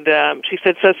said,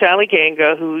 so Sally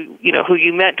Ganga, who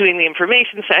you met doing the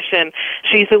information session,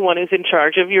 she's the one who's in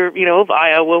charge of of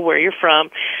Iowa, where you're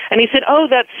from. And he said, oh,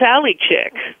 that Sally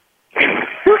chick. It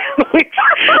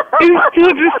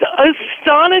was just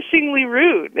astonishingly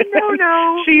rude.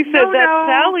 No. She said that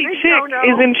Sally chick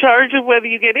is in charge of whether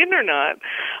you get in or not.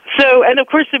 So, and of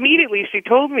course, immediately she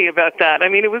told me about that. I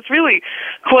mean, it was really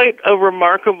quite a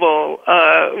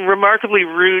remarkably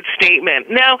rude statement.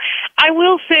 Now, I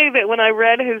will say that when I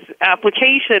read his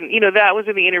application, that was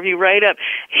in the interview write-up,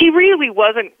 he really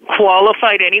wasn't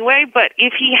qualified anyway, but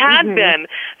if he had been,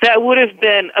 that would have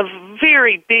been a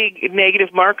very big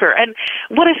negative marker. And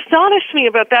what astonished me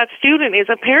about that student is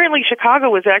apparently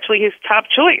Chicago was actually his top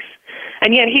choice,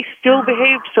 and yet he still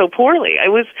behaved so poorly.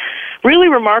 It was really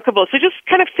remarkable. So just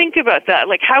kind of think about that.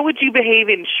 Like, how would you behave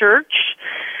in church?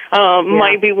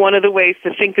 Might be one of the ways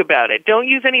to think about it. Don't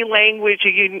use any language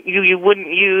you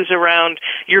wouldn't use around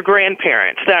your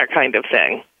grandparents, that kind of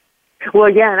thing. Well,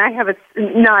 yeah, and I have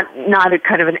not a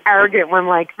kind of an arrogant one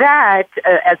like that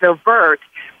as overt,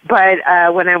 But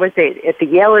when I was at the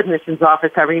Yale admissions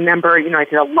office, I remember, I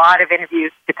did a lot of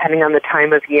interviews depending on the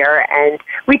time of year, and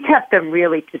we kept them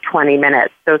really to 20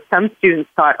 minutes. So some students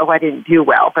thought, I didn't do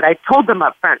well. But I told them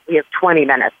up front, we have 20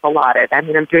 minutes allotted. I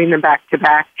mean, I'm doing them back to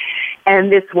back.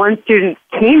 And this one student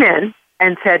came in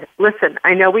and said, listen,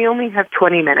 I know we only have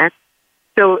 20 minutes,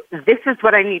 so this is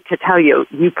what I need to tell you.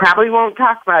 You probably won't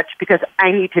talk much because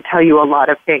I need to tell you a lot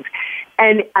of things.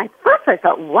 And at first I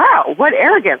thought, wow, what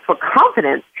arrogance, what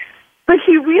confidence. But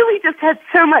he really just had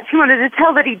so much he wanted to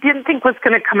tell that he didn't think was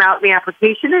going to come out in the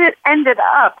application, and it ended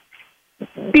up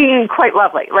being quite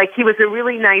lovely. Like, he was a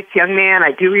really nice young man.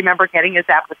 I do remember getting his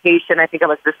application. I think I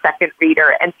was the second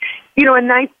reader. And, a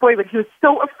nice boy, but he was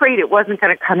so afraid it wasn't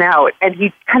going to come out, and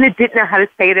he kind of didn't know how to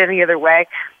say it any other way.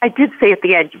 I did say at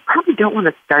the end, you probably don't want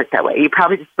to start that way. You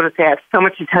probably just want to say, I have so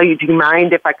much to tell you. Do you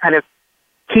mind if I kind of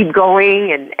keep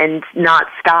going and not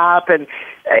stop? And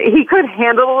he could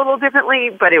handle it a little differently,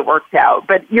 but it worked out.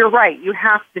 But you're right. You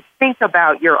have to think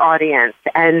about your audience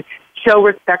and show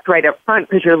respect right up front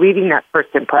because you're leaving that first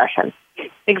impression.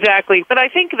 Exactly. But I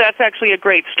think that's actually a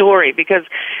great story because,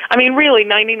 really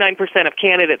 99% of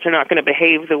candidates are not going to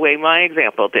behave the way my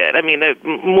example did.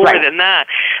 More right. than that.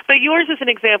 But yours is an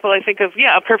example, I think, of,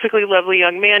 a perfectly lovely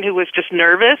young man who was just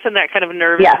nervous, and that kind of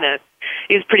nervousness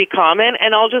is pretty common.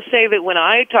 And I'll just say that when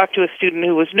I talked to a student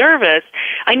who was nervous,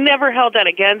 I never held that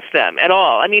against them at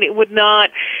all. It would not,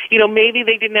 maybe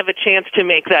they didn't have a chance to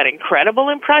make that incredible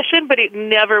impression, but it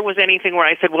never was anything where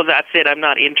I said, well, that's it, I'm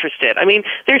not interested.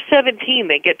 They're 17,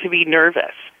 they get to be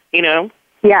nervous,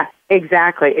 Yeah,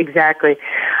 exactly.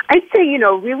 I'd say,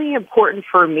 really important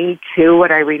for me, too,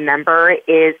 what I remember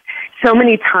is so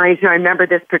many times, I remember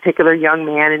this particular young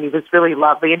man, and he was really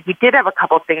lovely, and he did have a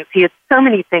couple things. He had so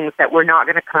many things that were not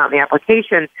going to come out in the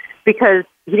application because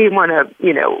he didn't want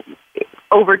to,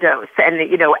 overdose and,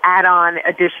 add on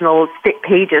additional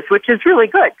pages, which is really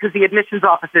good because the admissions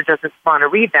officer doesn't want to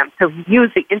read them. So use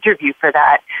the interview for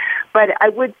that. But I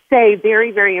would say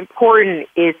very, very important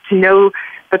is to know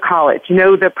the college,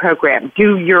 know the program,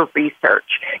 do your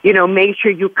research. Make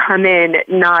sure you come in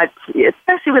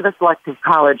especially with a selective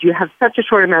college, you have such a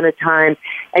short amount of time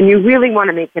and you really want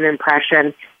to make an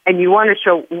impression and you want to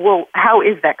show, well, how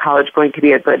is that college going to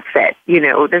be a good fit?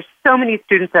 There's so many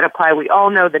students that apply. We all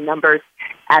know the numbers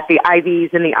at the Ivies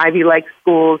and the Ivy-like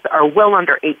schools are well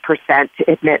under 8%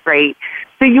 admit rate.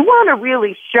 So you want to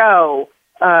really show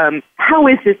how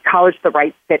is this college the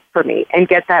right fit for me and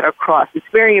get that across. It's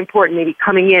very important maybe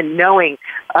coming in knowing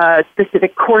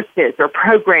specific courses or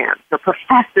programs or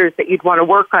professors that you'd want to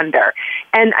work under.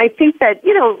 And I think that,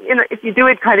 if you do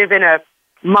it kind of in a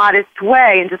modest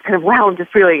way and just kind of, wow, I'm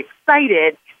just really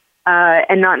excited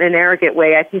and not in an arrogant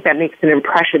way, I think that makes an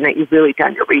impression that you've really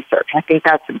done your research. I think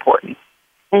that's important.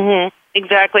 Mm-hmm.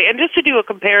 Exactly. And just to do a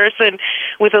comparison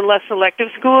with a less selective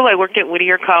school, I worked at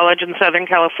Whittier College in Southern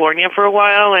California for a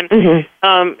while, and,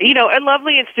 a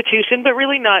lovely institution, but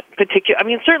really not particular.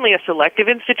 Certainly a selective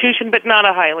institution, but not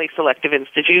a highly selective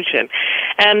institution.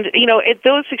 And, at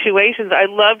those situations, I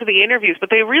loved the interviews, but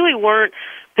they really weren't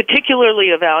particularly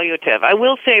evaluative. I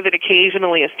will say that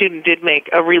occasionally a student did make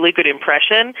a really good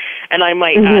impression, and I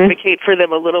might advocate for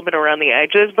them a little bit around the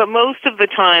edges, but most of the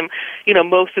time,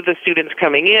 most of the students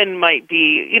coming in might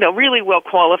be, really well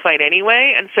qualified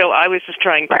anyway, and so I was just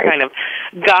trying to kind of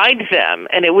guide them,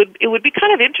 and it would be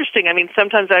kind of interesting.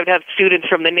 Sometimes I would have students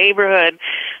from the neighborhood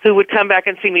who would come back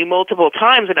and see me multiple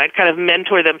times, and I'd kind of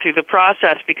mentor them through the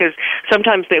process because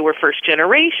sometimes they were first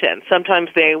generation, sometimes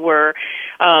they were,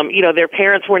 their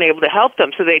parents weren't able to help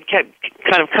them, so they kept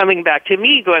kind of coming back to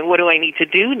me going, what do I need to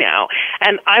do now?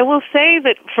 And I will say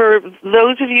that for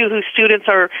those of you whose students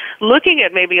are looking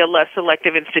at maybe a less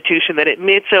selective institution that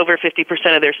admits over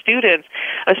 50% of their students,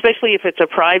 especially if it's a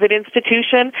private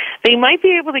institution, they might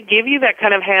be able to give you that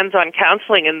kind of hands-on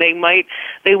counseling, and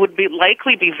they would be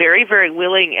likely be very, very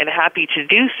willing and happy to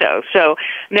do so. So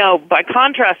now, by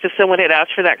contrast, if someone had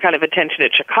asked for that kind of attention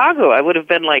at Chicago, I would have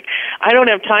been like, I don't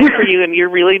have time for you, and you're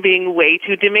really being way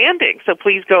too demanding, so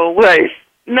please go away. Right.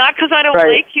 Not because I don't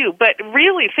like you, but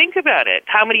really think about it.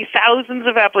 How many thousands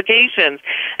of applications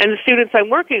and the students I'm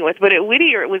working with. But at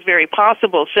Whittier, it was very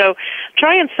possible. So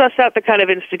try and suss out the kind of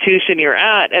institution you're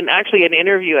at. And actually an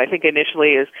interview, I think,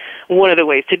 initially is one of the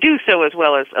ways to do so, as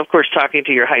well as, of course, talking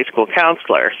to your high school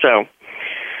counselor. So,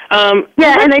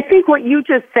 and I think what you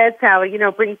just said, Sally,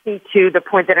 brings me to the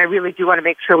point that I really do want to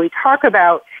make sure we talk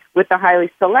about with the highly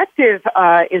selective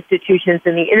institutions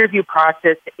in the interview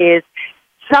process is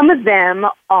some of them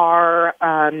are,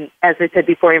 as I said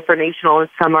before, informational, and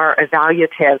some are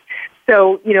evaluative.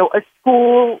 So, a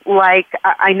school like,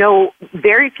 I know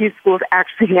very few schools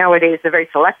actually nowadays, the very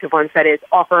selective ones, that is,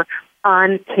 offer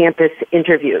on-campus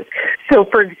interviews. So,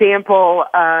 for example,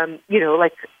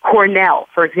 like Cornell,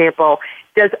 for example,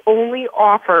 does only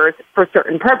offers for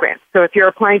certain programs. So if you're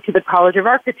applying to the College of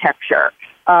Architecture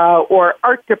or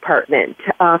art department,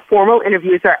 formal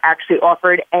interviews are actually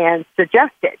offered and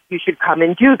suggested. You should come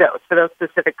and do those for those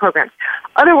specific programs.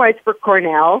 Otherwise, for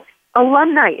Cornell,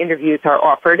 alumni interviews are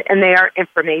offered, and they are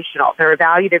informational. They're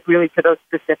evaluative really for those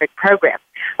specific programs.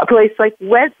 A place like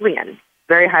Wesleyan,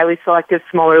 very highly selective,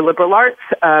 smaller liberal arts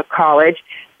college,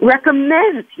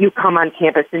 recommends you come on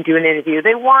campus and do an interview.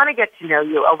 They want to get to know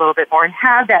you a little bit more and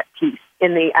have that piece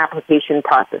in the application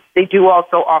process. They do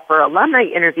also offer alumni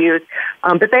interviews,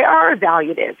 but they are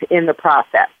evaluative in the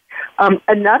process.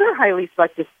 Another highly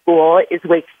selective school is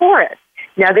Wake Forest.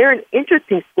 Now, they're an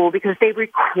interesting school because they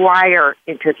require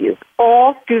interviews.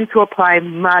 All students who apply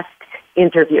must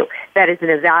interview. That is an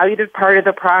evaluative part of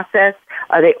the process.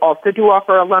 They also do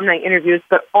offer alumni interviews,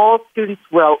 but all students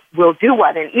will do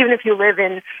one. And even if you live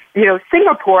in,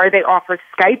 Singapore, they offer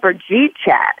Skype or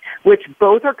GChat, which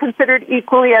both are considered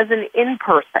equally as an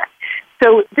in-person.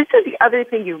 So this is the other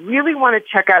thing. You really want to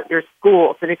check out your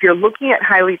schools. And if you're looking at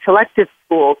highly selective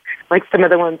schools, like some of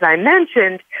the ones I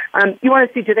mentioned, you want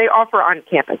to see, do they offer on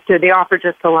campus? Do they offer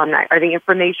just alumni? Are they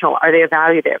informational? Are they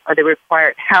evaluative? Are they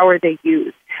required? How are they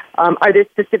used? Are there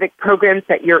specific programs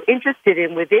that you're interested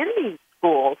in within these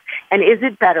schools? And is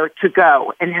it better to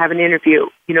go and have an interview,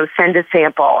 send a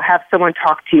sample, have someone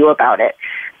talk to you about it?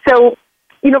 So,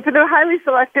 for the highly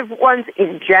selective ones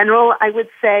in general, I would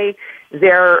say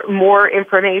they're more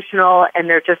informational and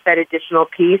they're just that additional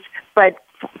piece. But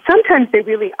sometimes they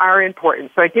really are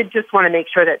important. So I did just want to make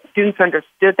sure that students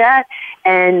understood that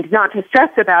and not to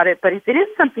stress about it. But if it is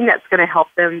something that's going to help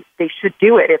them, they should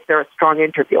do it if they're a strong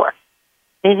interviewer.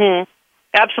 Mm-hmm.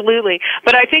 Absolutely.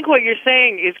 But I think what you're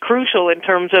saying is crucial in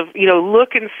terms of,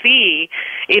 look and see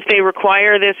if they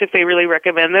require this, if they really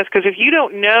recommend this. Because if you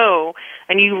don't know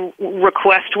and you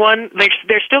request one,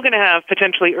 they're still going to have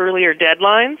potentially earlier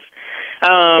deadlines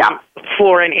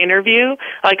for an interview.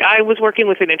 Like I was working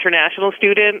with an international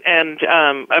student and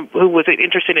who was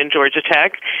interested in Georgia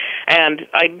Tech, and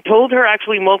I told her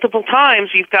actually multiple times,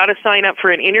 you've got to sign up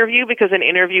for an interview because an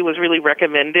interview was really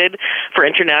recommended for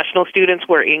international students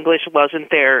where English wasn't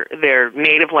their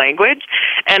native language.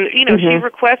 And, she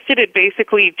requested it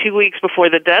basically 2 weeks before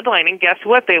the deadline, and guess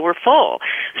what? They were full.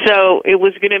 So it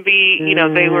was going to be,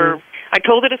 they were... I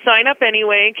told her to sign up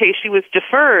anyway in case she was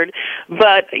deferred.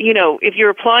 But, if you're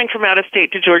applying from out of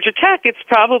state to Georgia Tech, it's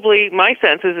probably, my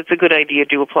sense is it's a good idea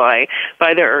to apply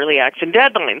by their early action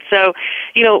deadline. So,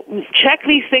 check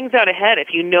these things out ahead. If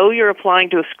you know you're applying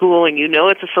to a school and you know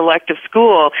it's a selective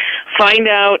school, find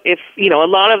out if, a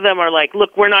lot of them are like,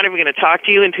 look, we're not even going to talk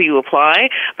to you until you apply.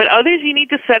 But others, you need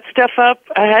to set stuff up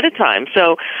ahead of time.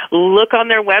 So look on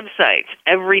their website.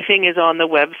 Everything is on the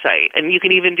website. And you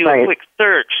can even do a quick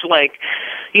search like,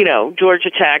 Georgia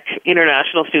Tech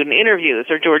international student interviews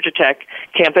or Georgia Tech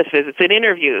campus visits and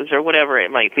interviews or whatever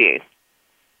it might be.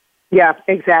 Yeah,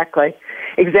 exactly.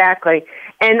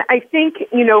 And I think,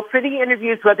 for the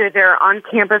interviews, whether they're on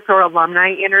campus or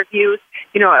alumni interviews,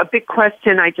 a big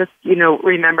question I just,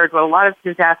 remembered, well, a lot of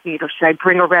students ask me, should I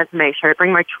bring a resume? Should I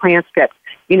bring my transcript?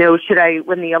 Should I,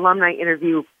 when the alumni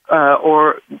interview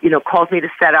calls me to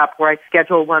set up where I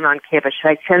schedule one on campus, should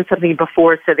I send something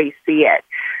before so they see it?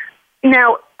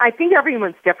 Now, I think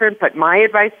everyone's different, but my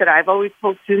advice that I've always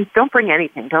told students, don't bring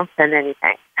anything. Don't send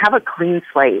anything. Have a clean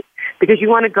slate because you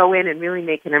want to go in and really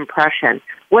make an impression.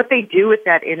 What they do with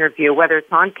that interview, whether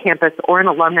it's on campus or an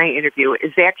alumni interview,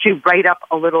 is they actually write up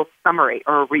a little summary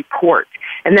or a report,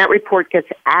 and that report gets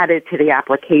added to the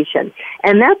application.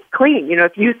 And that's clean.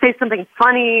 If you say something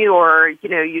funny or,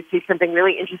 you see something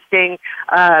really interesting,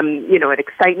 an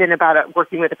excitement about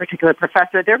working with a particular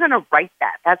professor, they're going to write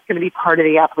that. That's going to be part of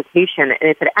the application. And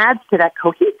if it adds to that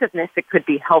cohesiveness, it could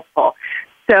be helpful.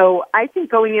 So I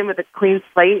think going in with a clean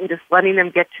slate and just letting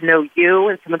them get to know you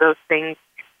and some of those things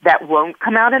that won't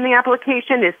come out in the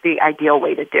application is the ideal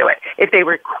way to do it. If they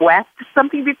request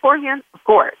something beforehand, of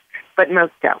course, but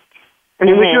most don't. Would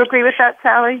you agree with that,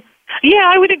 Sally? Yeah,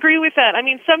 I would agree with that. I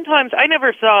mean, sometimes I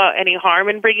never saw any harm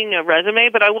in bringing a resume,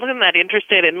 but I wasn't that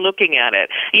interested in looking at it.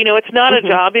 It's not a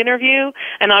job interview,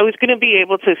 and I was going to be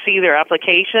able to see their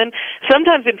application.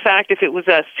 Sometimes, in fact, if it was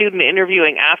a student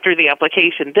interviewing after the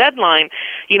application deadline,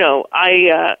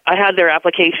 I had their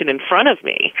application in front of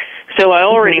me, so I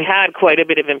already had quite a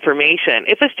bit of information.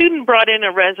 If a student brought in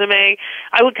a resume,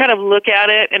 I would kind of look at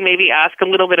it and maybe ask a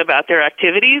little bit about their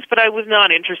activities, but I was not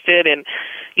interested in,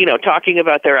 talking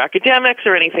about their academics academics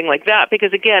or anything like that,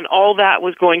 because again, all that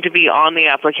was going to be on the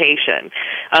application.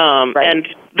 And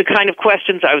the kind of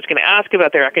questions I was going to ask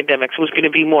about their academics was going to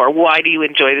be more, why do you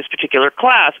enjoy this particular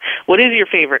class? What is your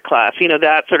favorite class?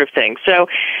 That sort of thing. So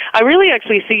I really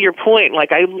actually see your point.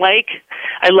 Like, I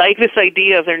like this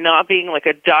idea of there not being like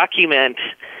a document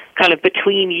kind of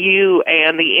between you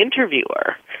and the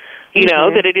interviewer.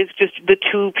 That it is just the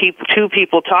two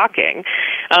people talking.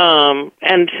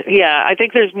 I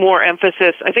think there's more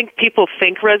emphasis. I think people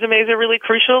think resumes are really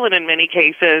crucial, and in many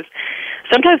cases,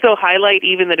 sometimes they'll highlight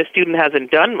even that a student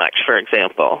hasn't done much, for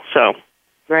example. So,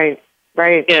 Right.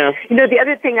 Yeah. The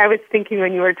other thing I was thinking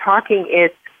when you were talking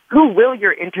is, who will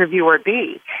your interviewer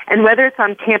be? And whether it's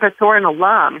on campus or an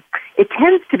alum, it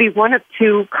tends to be one of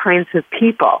two kinds of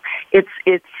people. It's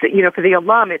for the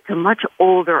alum, it's a much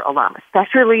older alum,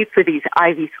 especially for these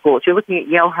Ivy schools. You're looking at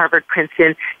Yale, Harvard,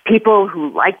 Princeton, people who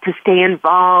like to stay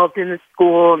involved in the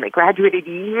school, and they graduated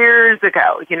years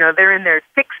ago. They're in their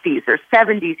 60s or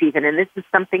 70s even, and this is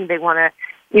something they want to,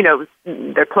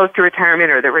 they're close to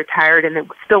retirement or they're retired and they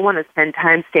still want to spend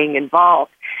time staying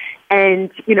involved. And,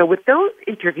 with those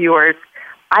interviewers,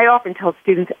 I often tell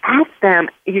students, ask them,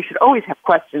 you should always have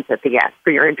questions at the end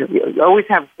for your interview. You always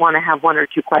want to have one or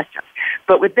two questions.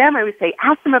 But with them, I would say,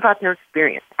 ask them about their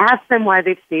experience. Ask them why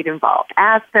they've stayed involved.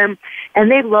 Ask them,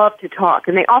 and they love to talk.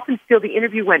 And they often feel the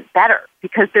interview went better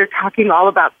because they're talking all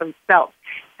about themselves.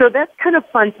 So that's kind of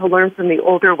fun to learn from the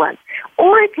older ones.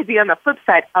 Or it could be on the flip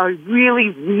side, a really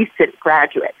recent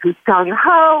graduate who's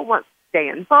gung-ho, wants to stay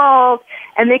involved,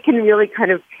 and they can really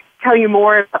kind of tell you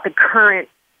more about the current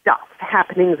stuff,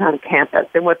 happenings on campus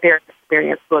and what their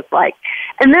experience was like.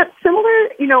 And that's similar,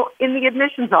 in the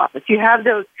admissions office. You have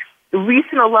those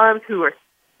recent alums who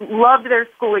loved their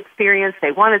school experience.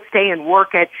 They want to stay and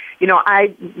work at,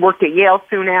 I worked at Yale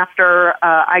soon after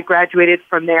I graduated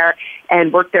from there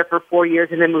and worked there for 4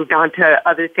 years and then moved on to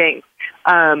other things.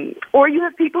 Or you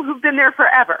have people who've been there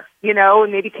forever,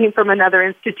 and maybe came from another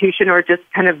institution or just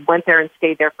kind of went there and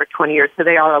stayed there for 20 years, so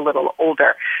they are a little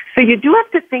older. So you do have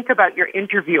to think about your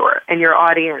interviewer and your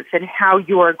audience and how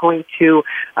you are going to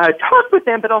talk with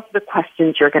them, but also the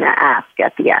questions you're going to ask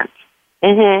at the end.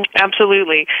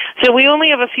 Absolutely. So we only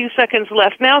have a few seconds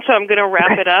left now, so I'm going to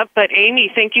wrap it up. But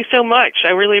Amy, thank you so much. I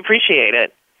really appreciate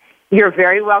it. You're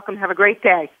very welcome. Have a great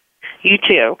day. You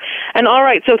too. And all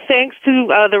right, so thanks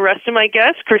to the rest of my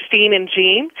guests, Christine and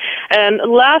Jean. And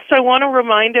last, I want to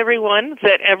remind everyone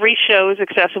that every show is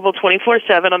accessible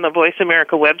 24/7 on the Voice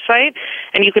America website,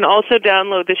 and you can also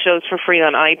download the shows for free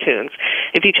on iTunes.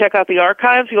 If you check out the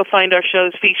archives, you'll find our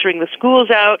shows featuring the Schools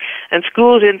Out and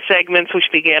Schools In segments, which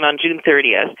began on June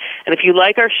 30th. And if you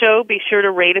like our show, be sure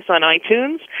to rate us on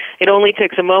iTunes. It only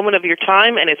takes a moment of your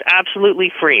time, and it's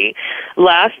absolutely free.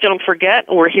 Last, don't forget,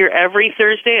 we're here every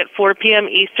Thursday at 4 p.m.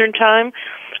 Eastern Time,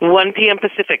 1 p.m.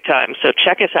 Pacific Time, so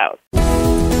check us out.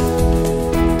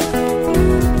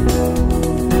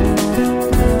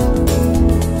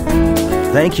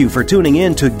 Thank you for tuning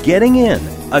in to Getting In,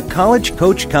 a college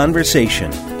coach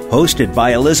conversation, hosted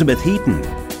by Elizabeth Heaton.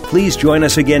 Please join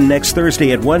us again next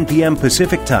Thursday at 1 p.m.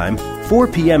 Pacific Time, 4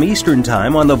 p.m. Eastern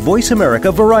Time on the Voice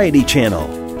America Variety Channel.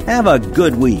 Have a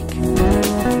good week.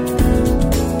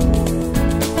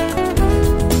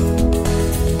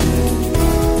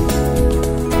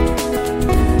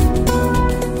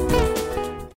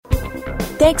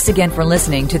 Thanks again for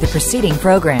listening to the preceding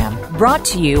program, brought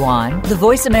to you on the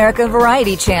Voice America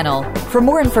Variety Channel. For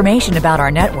more information about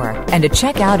our network and to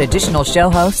check out additional show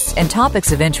hosts and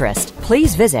topics of interest,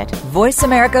 please visit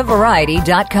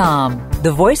voiceamericavariety.com.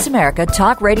 The Voice America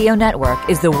Talk Radio Network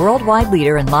is the worldwide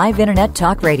leader in live Internet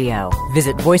talk radio.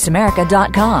 Visit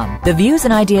voiceamerica.com. The views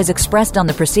and ideas expressed on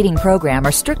the preceding program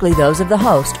are strictly those of the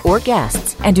host or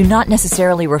guests and do not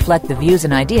necessarily reflect the views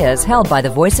and ideas held by the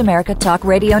Voice America Talk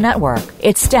Radio Network,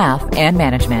 its staff, and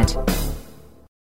management.